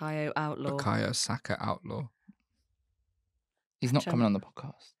 Bukayo. Outlaw. Bukayo Saka Outlaw. He's not coming on the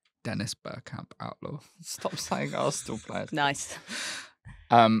podcast. Dennis Bergkamp Outlaw. Stop saying Arsenal players. Nice.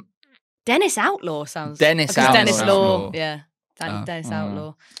 Dennis Dennis Outlaw sounds. Dennis because Dennis Outlaw. Law. Yeah. Dennis oh.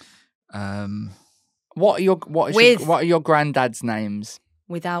 Outlaw. What are your granddad's names?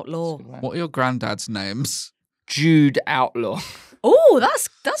 With Outlaw. What are your granddad's names? Jude Outlaw. Oh, that's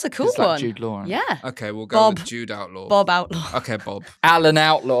a cool It's like one. Jude Law. Yeah. Okay, we'll go Bob. with Jude Outlaw. Bob Outlaw. Okay, Bob. Alan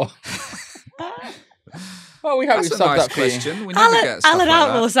Outlaw. Well, we hope That's we've a solved nice that for you. question. We never get stuff Alan like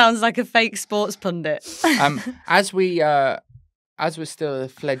Outlaw that. sounds like a fake sports pundit. As we're still a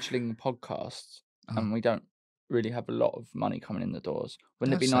fledgling podcast and we don't really have a lot of money coming in the doors,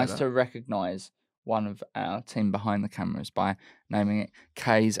 wouldn't it be Don't say nice that. to recognise one of our team behind the cameras by naming it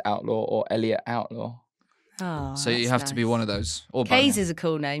Kay's Outlaw or Elliot Outlaw? Oh, So you that's have to be nice. one of those. Or Kay's both. is a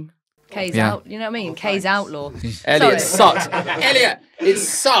cool name. Kay's Yeah. out. You know what I mean? Kay's Outlaw. Elliot Sorry. sucks. Elliot, it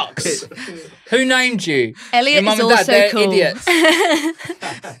sucks. Who named you? Elliot Your is mum and dad, also they're cool. idiots.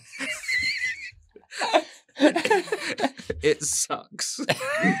 It sucks.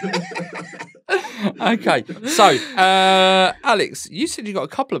 Okay, so Alex, you said you got a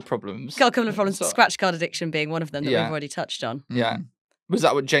couple of problems. Got a couple of problems. Scratch card addiction being one of them that Yeah. we've already touched on. Yeah, was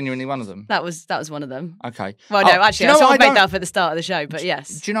that genuinely one of them? That was one of them. Okay. Well, no, Oh, actually, do you I know sort what of made don't- that up at the start of the show, but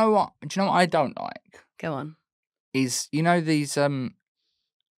yes. Do you know what? Do you know what I don't like? Go on. Is these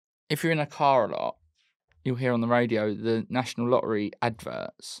if you're in a car a lot, you'll hear on the radio the National Lottery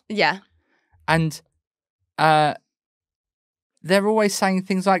adverts, Yeah. and they're always saying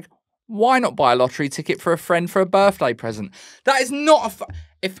things like, "Why not buy a lottery ticket for a friend for a birthday present?" That is not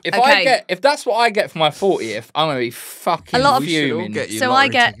if that's what I get for my 40th, I'm gonna be fucking A lot of- We should all fuming. get you So I lottery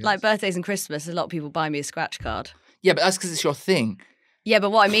get tickets. like birthdays and Christmas. A lot of people buy me a scratch card. Yeah, but that's because it's your thing. Yeah,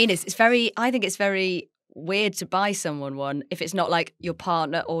 but what I mean is, I think it's very weird to buy someone one if it's not like your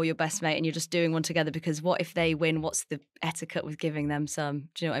partner or your best mate and you're just doing one together, because what if they win? What's the etiquette with giving them some?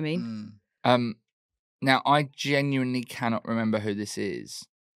 Do you know what I mean? Now I genuinely cannot remember who this is,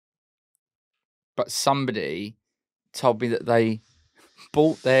 but somebody told me that they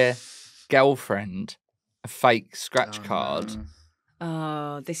bought their girlfriend a fake scratch card,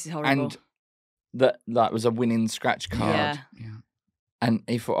 Oh, this is horrible. and that was a winning scratch card. Yeah. And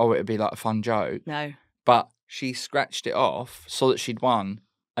he thought, oh, it'd be like a fun joke. No. But she scratched it off, saw that she'd won,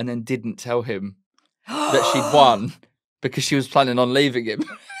 and then didn't tell him that she'd won because she was planning on leaving him.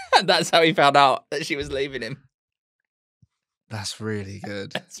 And that's how he found out that she was leaving him. That's really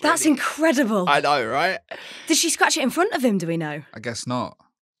good. That's incredible. I know, right? Did she scratch it in front of him? Do we know? I guess not.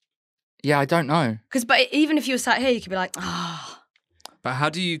 Yeah, I don't know. But even if you were sat here, you could be like, oh. But how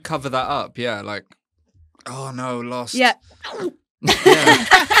do you cover that up? Yeah, like, oh no, lost. Yeah.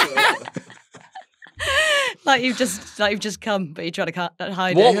 Yeah. like you've just come, but you try to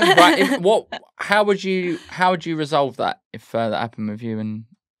hide What? it. Right? How would you resolve that if that happened with you and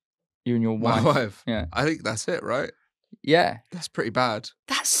your My wife? wife. Yeah. I think that's it, right? Yeah. That's pretty bad.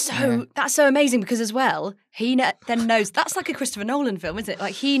 That's so amazing, because as well, he then knows, that's like a Christopher Nolan film, isn't it?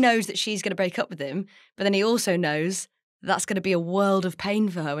 Like he knows that she's going to break up with him, but then he also knows that's going to be a world of pain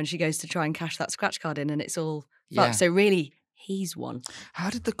for her when she goes to try and cash that scratch card in, and it's all fucked. Yeah. So really, he's won. How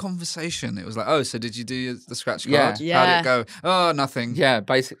did the conversation? It was like, oh, so did you do the scratch Yeah. card? How Yeah. did it go? Oh, nothing. Yeah,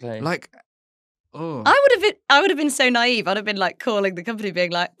 basically. Like, oh. I would have been so naive. I'd have been like calling the company,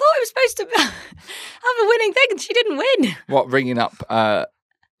 being like, "Thought I was supposed to have a winning thing, and she didn't win." What, ringing up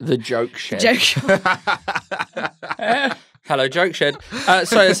the joke shed? Joke. Hello, joke shed.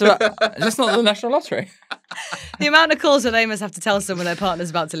 Sorry, it's about, that's not the National Lottery. The amount of calls where they must have to tell someone their partner's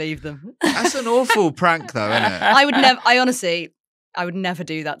about to leave them. That's an awful prank, though, isn't it? I would never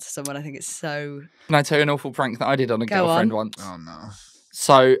do that to someone. I think it's so. Can I tell you an awful prank that I did on a Go girlfriend on. once? Oh, no.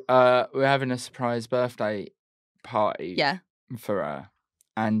 So we're having a surprise birthday party Yeah. for her,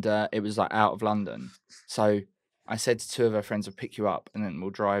 and it was like out of London. So I said to two of her friends, "I'll pick you up, and then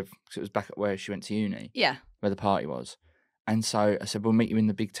we'll drive," because it was back at where she went to uni, Yeah. where the party was. And so I said, "We'll meet you in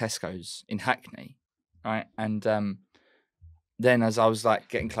the big Tesco's in Hackney," right? And then as I was like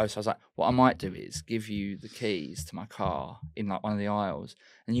getting close, I was like, "What I might do is give you the keys to my car in like one of the aisles,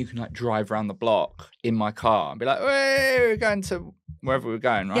 and you can like drive around the block in my car and be like, hey, we're going to wherever we're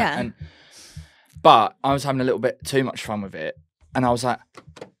going, right?" Yeah. But I was having a little bit too much fun with it, and I was like,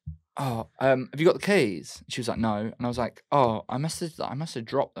 "Oh, have you got the keys?" She was like, "No," and I was like, "Oh, I must have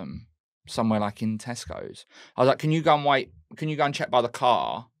dropped them somewhere like in Tesco's." I was like, "Can you go and wait? Can you go and check by the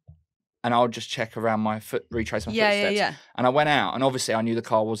car, and I'll just check around retrace my footsteps." Yeah. And I went out, and obviously I knew the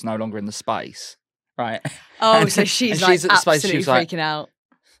car was no longer in the space, right? Oh, And- so and she's like at the space, absolutely she was like, freaking out.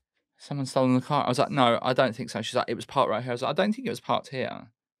 "Someone's stolen the car." I was like, "No, I don't think so." She's like, "It was parked right here." I was like, "I don't think it was parked here."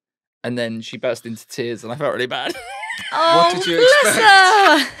 And then she burst into tears, and I felt really bad. Oh, did you bless expect?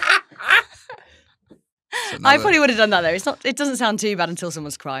 her. It's I another- probably would have done that though. It doesn't sound too bad until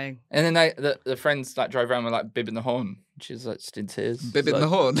someone's crying. And then the friends like drove around with like bibbing the horn. She's like just in tears. Bibbing like, the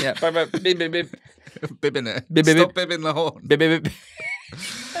horn? Yeah, bib, bib, bib, Bibbing it. Bib, bib, Stop bibbing the horn. bib, bib, bib.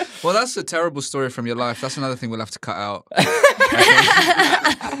 Well, that's a terrible story from your life. That's another thing we'll have to cut out.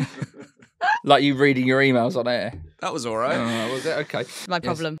 Like you reading your emails on air. That was all right. Oh, was it? Okay. My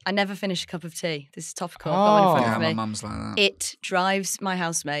problem. I never finish a cup of tea. This is topical. I've got one in Yeah, front of my me. mum's like that. It drives my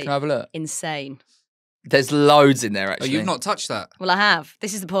housemate Can I have a look? insane. There's loads in there Oh, actually. you've not touched that? Well, I have.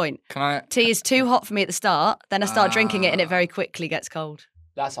 This is the point. Can I? Tea is too hot for me at the start. Then I start drinking it and it very quickly gets cold.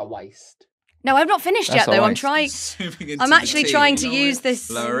 That's a waste. No, I've not finished That's yet though. all I'm right. trying. Zooming into I'm the actually tea. trying to use this.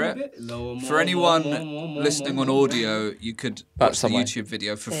 Lower it. For anyone listening on audio, you could watch the some way. YouTube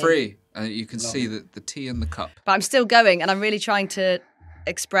video for free. And you can see the tea in the cup. But I'm still going, and I'm really trying to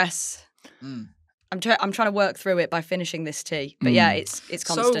express. I'm trying to work through it by finishing this tea. But yeah, it's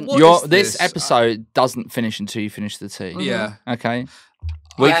constant. what is This this? episode doesn't finish until you finish the tea. Yeah. Okay.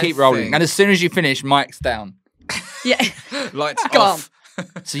 We I keep rolling, think- and as soon as you finish, mic's down. Yeah. Lights Go off.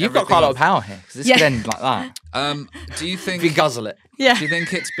 So you've got quite a lot of power here because this Yeah. could end like that. Do you think... If you guzzle it. Yeah. Do you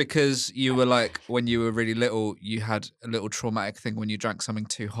think it's because you were like, when you were really little, you had a little traumatic thing when you drank something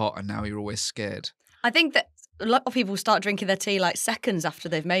too hot and now you're always scared? I think that a lot of people start drinking their tea like seconds after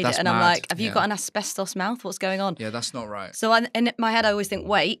they've made That's it. And I'm mad, like, have you yeah. got an asbestos mouth? What's going on? Yeah, that's not right. So in my head, I always think,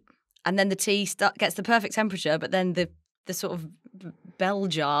 wait. And then the tea gets the perfect temperature, but then the sort of bell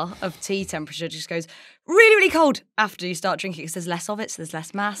jar of tea temperature just goes really, really cold after you start drinking because there's less of it, so there's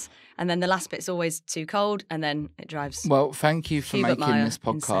less mass. And then the last bit's always too cold, and then it drives. Well, thank you for Hubert making Meyer, this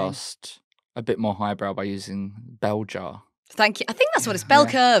podcast a bit more highbrow by using bell jar. Thank you. I think that's what it's. Bell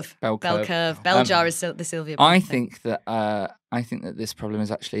curve. Bell curve. Bell jar is the Sylvia. I Plath thing. think that this problem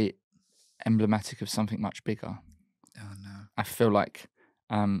is actually emblematic of something much bigger. Oh, no. I feel like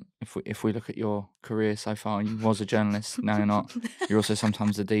if we look at your career so far, you was a journalist. No, you're not. You're also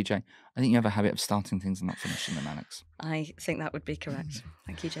sometimes a DJ. I think you have a habit of starting things and not finishing them, Alex. I think that would be correct.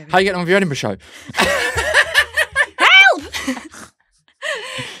 Thank you, Jamie. How you getting on with your Edinburgh show? Help!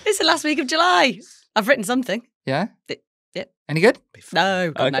 It's the last week of July. I've written something. Yeah? Yep. Any good?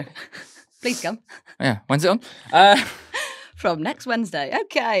 No, God, Okay. no. Please come. Yeah. When's it on? From next Wednesday.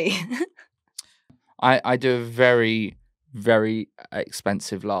 Okay. I do a very, very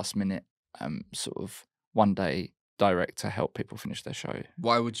expensive last minute sort of one day direct to help people finish their show.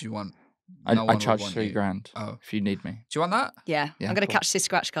 Why would you want... I no one would charge want $3 you? grand Oh. if you need me. Do you want that? Yeah. Yeah, I'm going to cool. catch this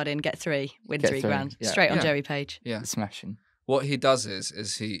scratch card in, get 3, win Get 3 3, grand. yeah. Straight on Yeah. Joey Page. Yeah. Smashing. What he does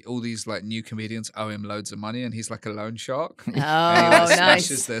is he all these like new comedians owe him loads of money and he's like a loan shark. Oh, And he like, nice.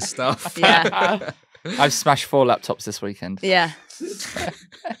 smashes their stuff. Yeah. I've smashed 4 laptops this weekend. Yeah.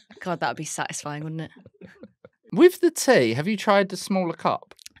 God, that would be satisfying, wouldn't it? With the tea, have you tried the smaller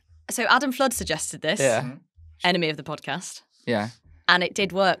cup? So Adam Flood suggested this. Yeah. Enemy of the podcast. Yeah. And it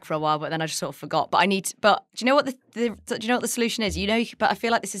did work for a while, but then I just sort of forgot. But do you know what the solution is? But I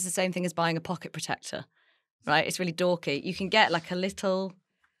feel like this is the same thing as buying a pocket protector. right? It's really dorky. You can get like a little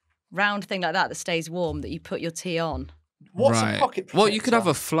round thing like that stays warm that you put your tea on. What's a pocket protector? Well, you could have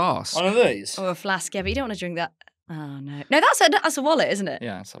a flask. One of these? Or a flask, yeah, but you don't want to drink that. Oh, no. No, that's a wallet, isn't it?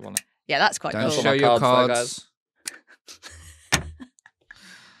 Yeah, that's a wallet. Yeah, that's quite Don't cool. show your cards there, cards.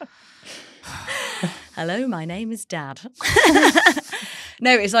 Hello, my name is Dad.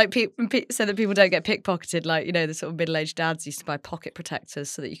 No, it's like so that people don't get pickpocketed. Like, you know, the sort of middle-aged dads used to buy pocket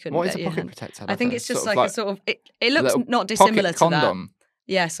protectors so that you couldn't. What is get a your pocket hand. protector? I think it's just like a sort of. It looks little not dissimilar pocket to that. condom.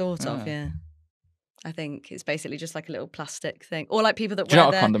 Yeah, sort of. Yeah. I think it's basically just like a little plastic thing, or like people that Do you wear know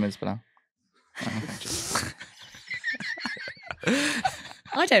what their... a condom is, Bilal?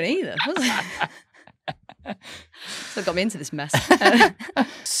 I don't either. So it got me into this mess.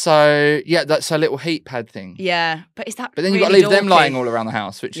 So yeah, that's a little heat pad thing. Yeah, but is that? But then you've really got to leave them dorky? lying all around the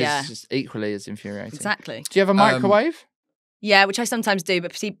house, which Yeah. is just equally as infuriating. Exactly. Do you have a microwave? Yeah, which I sometimes do,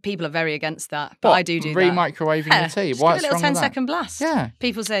 but people are very against that. But What? I do that. Re-microwaving your tea. Just What's give it a little wrong with that? 10-second blast. Yeah.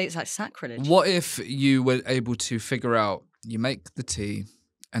 People say it's like sacrilege. What if you were able to figure out, you make the tea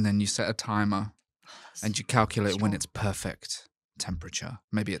and then you set a timer and you calculate when it's perfect temperature.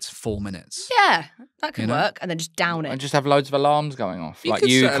 Maybe it's 4 minutes. Yeah, that could You know? work. And then just down it. And just have loads of alarms going off. You Like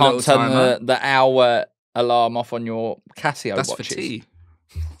could you set a can't little turn timer. the hour alarm off on your Casio That's watches. for tea.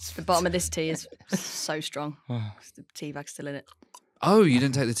 The bottom of this tea is so strong. The tea bag's still in it. Oh, you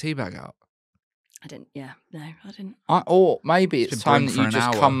didn't take the tea bag out? I didn't. Yeah, no, I didn't. Or maybe It's it's been time brewing that you for an just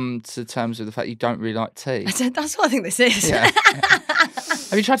hour. come to terms with the fact you don't really like tea. That's what I think this is. Yeah.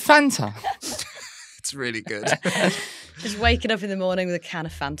 Have you tried Fanta? It's really good. Just waking up in the morning with a can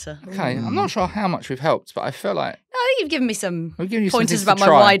of Fanta. Okay, I'm not sure how much we've helped, but I feel like I think you've given me some we've given you some pointers things to about my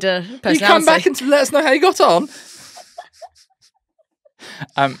try. wider personality. You come back and let us know how you got on.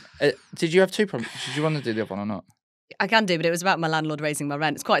 Did you have two problems? Did you want to do the other one or not? I can do, but it was about my landlord raising my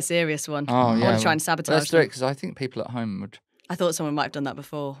rent. It's quite a serious one. Oh, I yeah. want to try and sabotage Let's do them. it because I think people at home would. I thought someone might have done that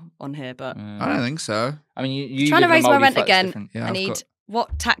before on here, but I don't think so. I mean, you trying to live in a raise my mouldy rent flat, it's again. different. Yeah, I I've need. got-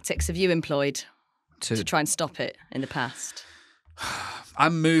 What tactics have you employed to To, try and stop it in the past?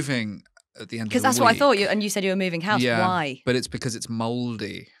 I'm moving at the end of the week. Because that's what I thought. And you said you were moving house. Yeah, Why? but it's because it's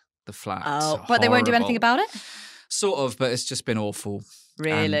mouldy, the flat. Oh, but they won't do anything about it? Sort of, but it's just been awful.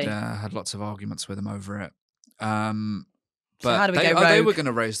 Really? And had lots of arguments with them over it. So But how do we they, go they rogue? were going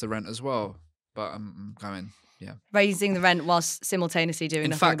to raise the rent as well, but I'm going. Yeah. Raising the rent whilst simultaneously doing In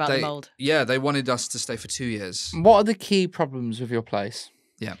nothing fact, about the mould. they wanted us to stay for 2 years. What are the key problems with your place?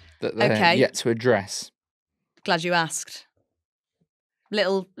 Yeah. That they're Okay. yet to address. Glad you asked.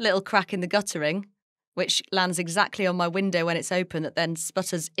 Little crack in the guttering, which lands exactly on my window when it's open, that then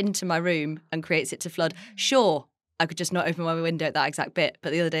sputters into my room and creates it to flood. Sure, I could just not open my window at that exact bit,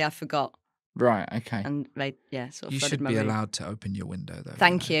 but the other day I forgot Right. Okay. and they sort of You flooded should my be room. allowed to open your window, though.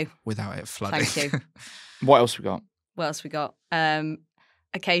 Thank you. Without it flooding. Thank you. What else we got? What else we got?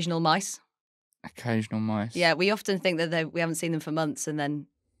 Occasional mice. Occasional mice. Yeah, we often think that we haven't seen them for months, and then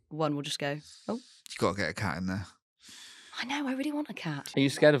one will just go, "Oh, You've got to get a cat in there. I know, I really want a cat." Are you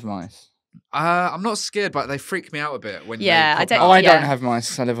scared of mice? I'm not scared, but they freak me out a bit when Yeah, they I pop don't- out. Oh, I yeah. don't have mice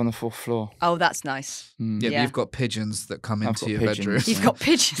 'cause I live on the 4th floor. Oh, that's nice. Yeah, Yeah. but you've got pigeons that come I've into got your pigeons. bedroom. You've got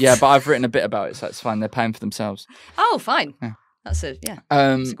pigeons. Yeah, but I've written a bit about it, so it's fine. They're paying for themselves. Oh, fine. Yeah. That's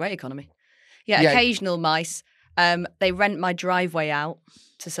it's a great economy. Yeah, yeah. occasional mice. They rent my driveway out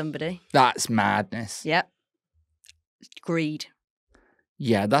to somebody. That's madness. Yep. Greed.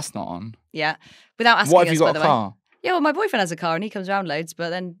 Yeah, that's not on. Yeah. Without asking What have us, you got by a the way. car? Yeah, well, my boyfriend has a car and he comes around loads, but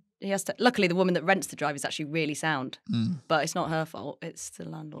then he has to. Luckily, the woman that rents the drive is actually really sound, but it's not her fault. It's the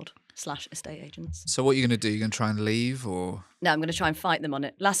landlord / estate agents. So what are you going to do? You're going to try and leave, or No, I'm going to try and fight them on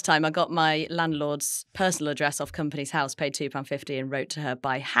it. Last time I got my landlord's personal address off company's house, paid £2.50 and wrote to her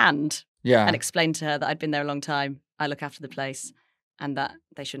by hand Yeah. and explained to her that I'd been there a long time, I look after the place, and that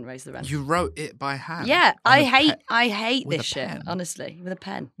they shouldn't raise the rent. you wrote it by hand? Yeah, On I a hate with this a shit, pen? honestly, with a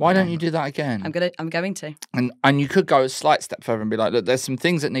pen. Why don't you do that again? I'm going to. And you could go a slight step further and be like, look, there's some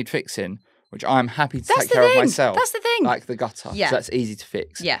things that need fixing, which I'm happy to That's take the care of thing. myself. That's the thing. Like the gutter. Yeah. So that's easy to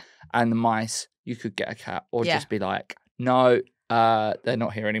fix. Yeah. And the mice, you could get a cat or Yeah. just be like, no, they're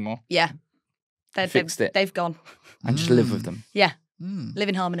not here anymore. Yeah. Fixed it. They've gone. And just live with them. Yeah. Mm. Live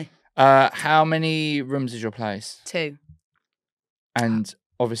in harmony. How many rooms is your place? 2. And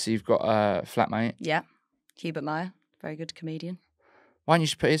obviously you've got a flatmate. Yeah. Hubert Meyer, very good comedian. Why don't you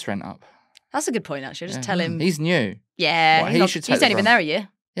just put his rent up? That's a good point, actually. Just Yeah. tell him. He's new. Yeah. Well, he's he not- should he's take the only been brunt. there a year.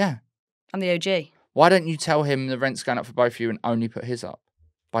 Yeah. I'm the OG. Why don't you tell him the rent's going up for both of you and only put his up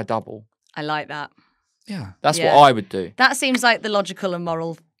by double? I like that. Yeah. That's Yeah. what I would do. That seems like the logical and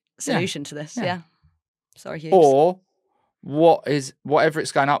moral solution to this. Yeah. Yeah. Sorry, Hughes. Or whatever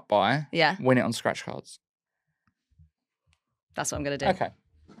it's going up by, Yeah. win it on scratch cards. That's what I'm going to do. Okay.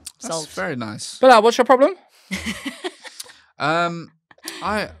 That's Solved. very nice. Bilal, what's your problem? I'm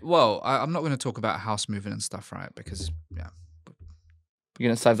not going to talk about house moving and stuff, right? Because You're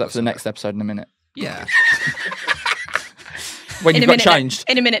going to save that for the next episode in a minute. yeah. When you've got changed.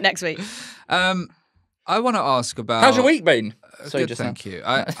 In a minute next week. I want to ask about. How's your week been? Good, thank you.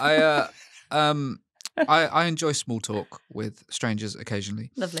 I enjoy small talk with strangers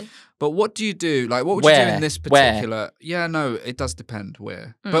occasionally. Lovely. But what do you do? Like, what would you do in this particular? Yeah, no, it does depend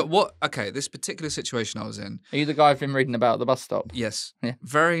where. But this particular situation I was in. Are you the guy I've been reading about at the bus stop? Yes. Yeah.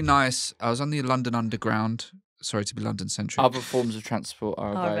 Very nice. I was on the London Underground. Sorry to be London-centric. Other forms of transport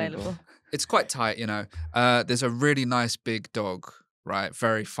are available. It's quite tight, you know. There's a really nice big dog, right?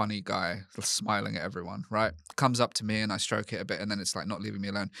 Very funny guy, smiling at everyone, right? Comes up to me and I stroke it a bit and then it's like not leaving me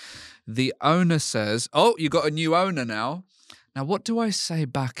alone. The owner says, "Oh, you got a new owner now." Now, what do I say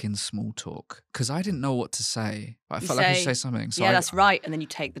back in small talk? Because I didn't know what to say. I felt like I should say something. So yeah, that's right. And then you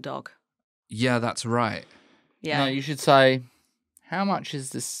take the dog. Yeah, that's right. Yeah. No, you should say, how much is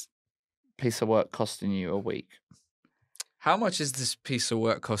this piece of work costing you a week? How much is this piece of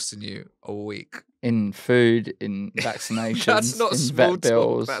work costing you a week? In food, in vaccinations, That's not in small vet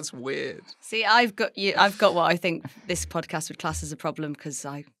bills. talk. That's weird. See, I've got what I think this podcast would class as a problem because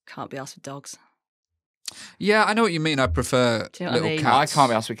I can't be asked with dogs. Yeah, I know what you mean. I prefer Do you know what I little mean? cats. I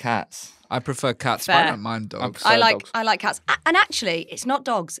can't be asked with cats. I prefer cats, but I Fair. don't mind dogs. I like- dogs. I like cats. And actually, it's not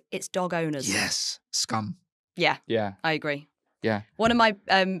dogs, it's dog owners. Yes, scum. Yeah, Yeah, I agree. yeah. One of my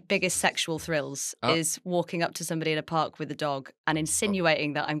biggest sexual thrills Oh. is walking up to somebody in a park with a dog and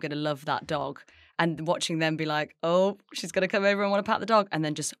insinuating that I'm going to love that dog and watching them be like, oh, she's going to come over and want to pat the dog, and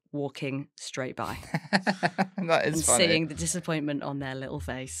then just walking straight by That is and funny. seeing the disappointment on their little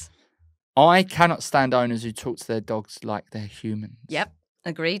face. I cannot stand owners who talk to their dogs like they're humans. Yep,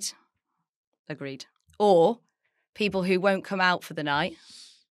 agreed. Or people who won't come out for the night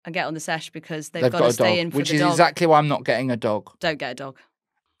and get on the sesh because they've got to a stay dog, in for which the is dog. exactly why I'm not getting a dog. Don't get a dog.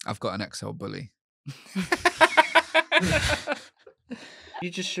 I've got an XL bully. You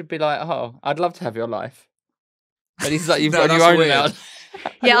just should be like, oh, I'd love to have your life. But he's like, you've No, got your that's own weird. now.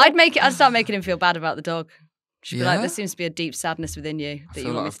 Yeah, I'd start making him feel bad about the dog. She'd be like, Yeah? there seems to be a deep sadness within you I that feel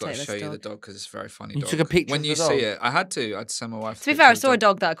you want like me I've to got take to show this you the dog. dog because it's a very funny You dog. took a picture when of you the see dog? it. I had to. I'd send my wife. To be fair, I saw a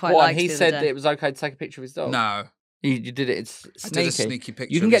dog that I quite What, liked. and he the said other that day. it was okay to take a picture of his dog? No, You did it. It's I sneaky. did a sneaky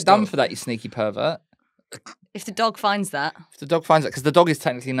picture. You can of get his done dog. for that, you sneaky pervert. If the dog finds that, If the dog finds it, because the dog is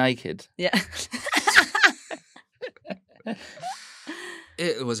technically naked. yeah.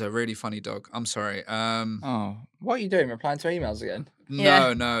 It was a really funny dog. I'm sorry. Oh, what are you doing? Replying to emails again?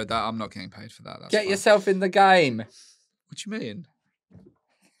 Yeah. No, that I'm not getting paid for that. That's Get fine. yourself in the game. What do you mean?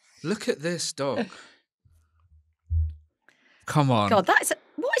 Look at this dog. Come on. God,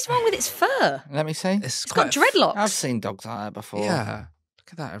 what is wrong with its fur? Let me see. It's It's got quite dreadlocks. I've seen dogs like that before. Yeah.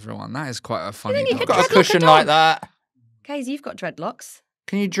 Look at that, everyone. That is quite a funny think you dog. could Got a dreadlock a cushion dog? like that. Casey, you've got dreadlocks.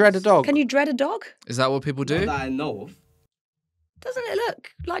 Can you dread a dog? Can you dread a dog? Is that what people do? That I know of. Doesn't it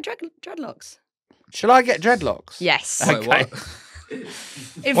look like dreadlocks? Shall I get dreadlocks? Yes. Wait, Okay. what?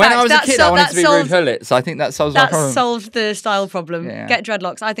 In When fact, I was a that kid, sol- I wanted that to be solved- Rude Hullet, so I think that solves my That problem. solved the style problem. Yeah. Get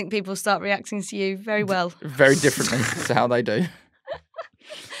dreadlocks. I think people start reacting to you very well. Very differently to how they do.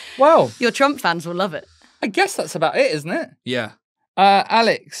 Well, Your Trump fans will love it. I guess that's about it, isn't it? Yeah.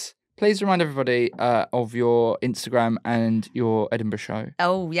 Alex, please remind everybody of your Instagram and your Edinburgh show.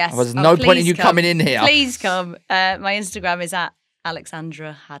 Oh, yes. There's no point in please you come. coming in here. Please come. My Instagram is at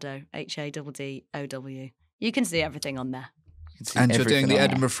Alexandra Haddow, Haddow. You can see everything on there. You can see And you're doing everything the on there.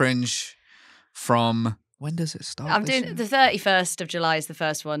 Edinburgh Fringe from when does it start? I'm this doing year? the 31st of July is the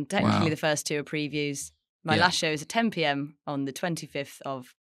first one. Technically, Wow. the first two are previews. My Yeah. last show is at 10 p.m. on the 25th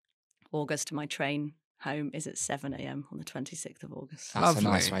of August. My train home is at 7 a.m. on the 26th of August. That's a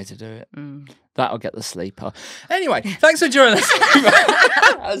nice Lovely. way to do it. Mm. That'll get the sleeper. Anyway, thanks for joining us.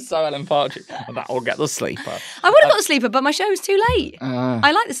 That's so Ellen Partridge. That'll get the sleeper. I would have got the sleeper, but my show was too late. Uh,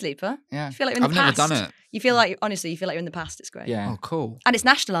 I like the sleeper. yeah. You feel like you're in I've the never past. done it. You feel like, honestly, you feel like you're in the past. It's great. Yeah. Oh, cool. And it's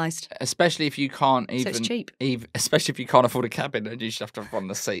nationalised. Especially if you can't even. So it's cheap. Especially if you can't afford a cabin and you just have to run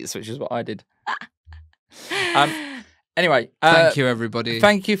the seats, which is what I did. Anyway, Thank you, everybody.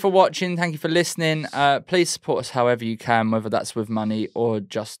 Thank you for watching. Thank you for listening. Please support us however you can, whether that's with money or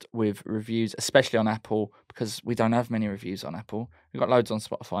just with reviews, especially on Apple, because we don't have many reviews on Apple. We've got loads on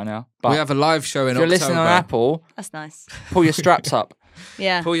Spotify now. But we have a live show in if you're October. listening on Apple, That's nice. pull your straps up.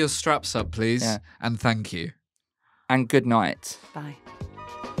 Yeah. Pull your straps up, please. Yeah. And thank you. And good night. Bye.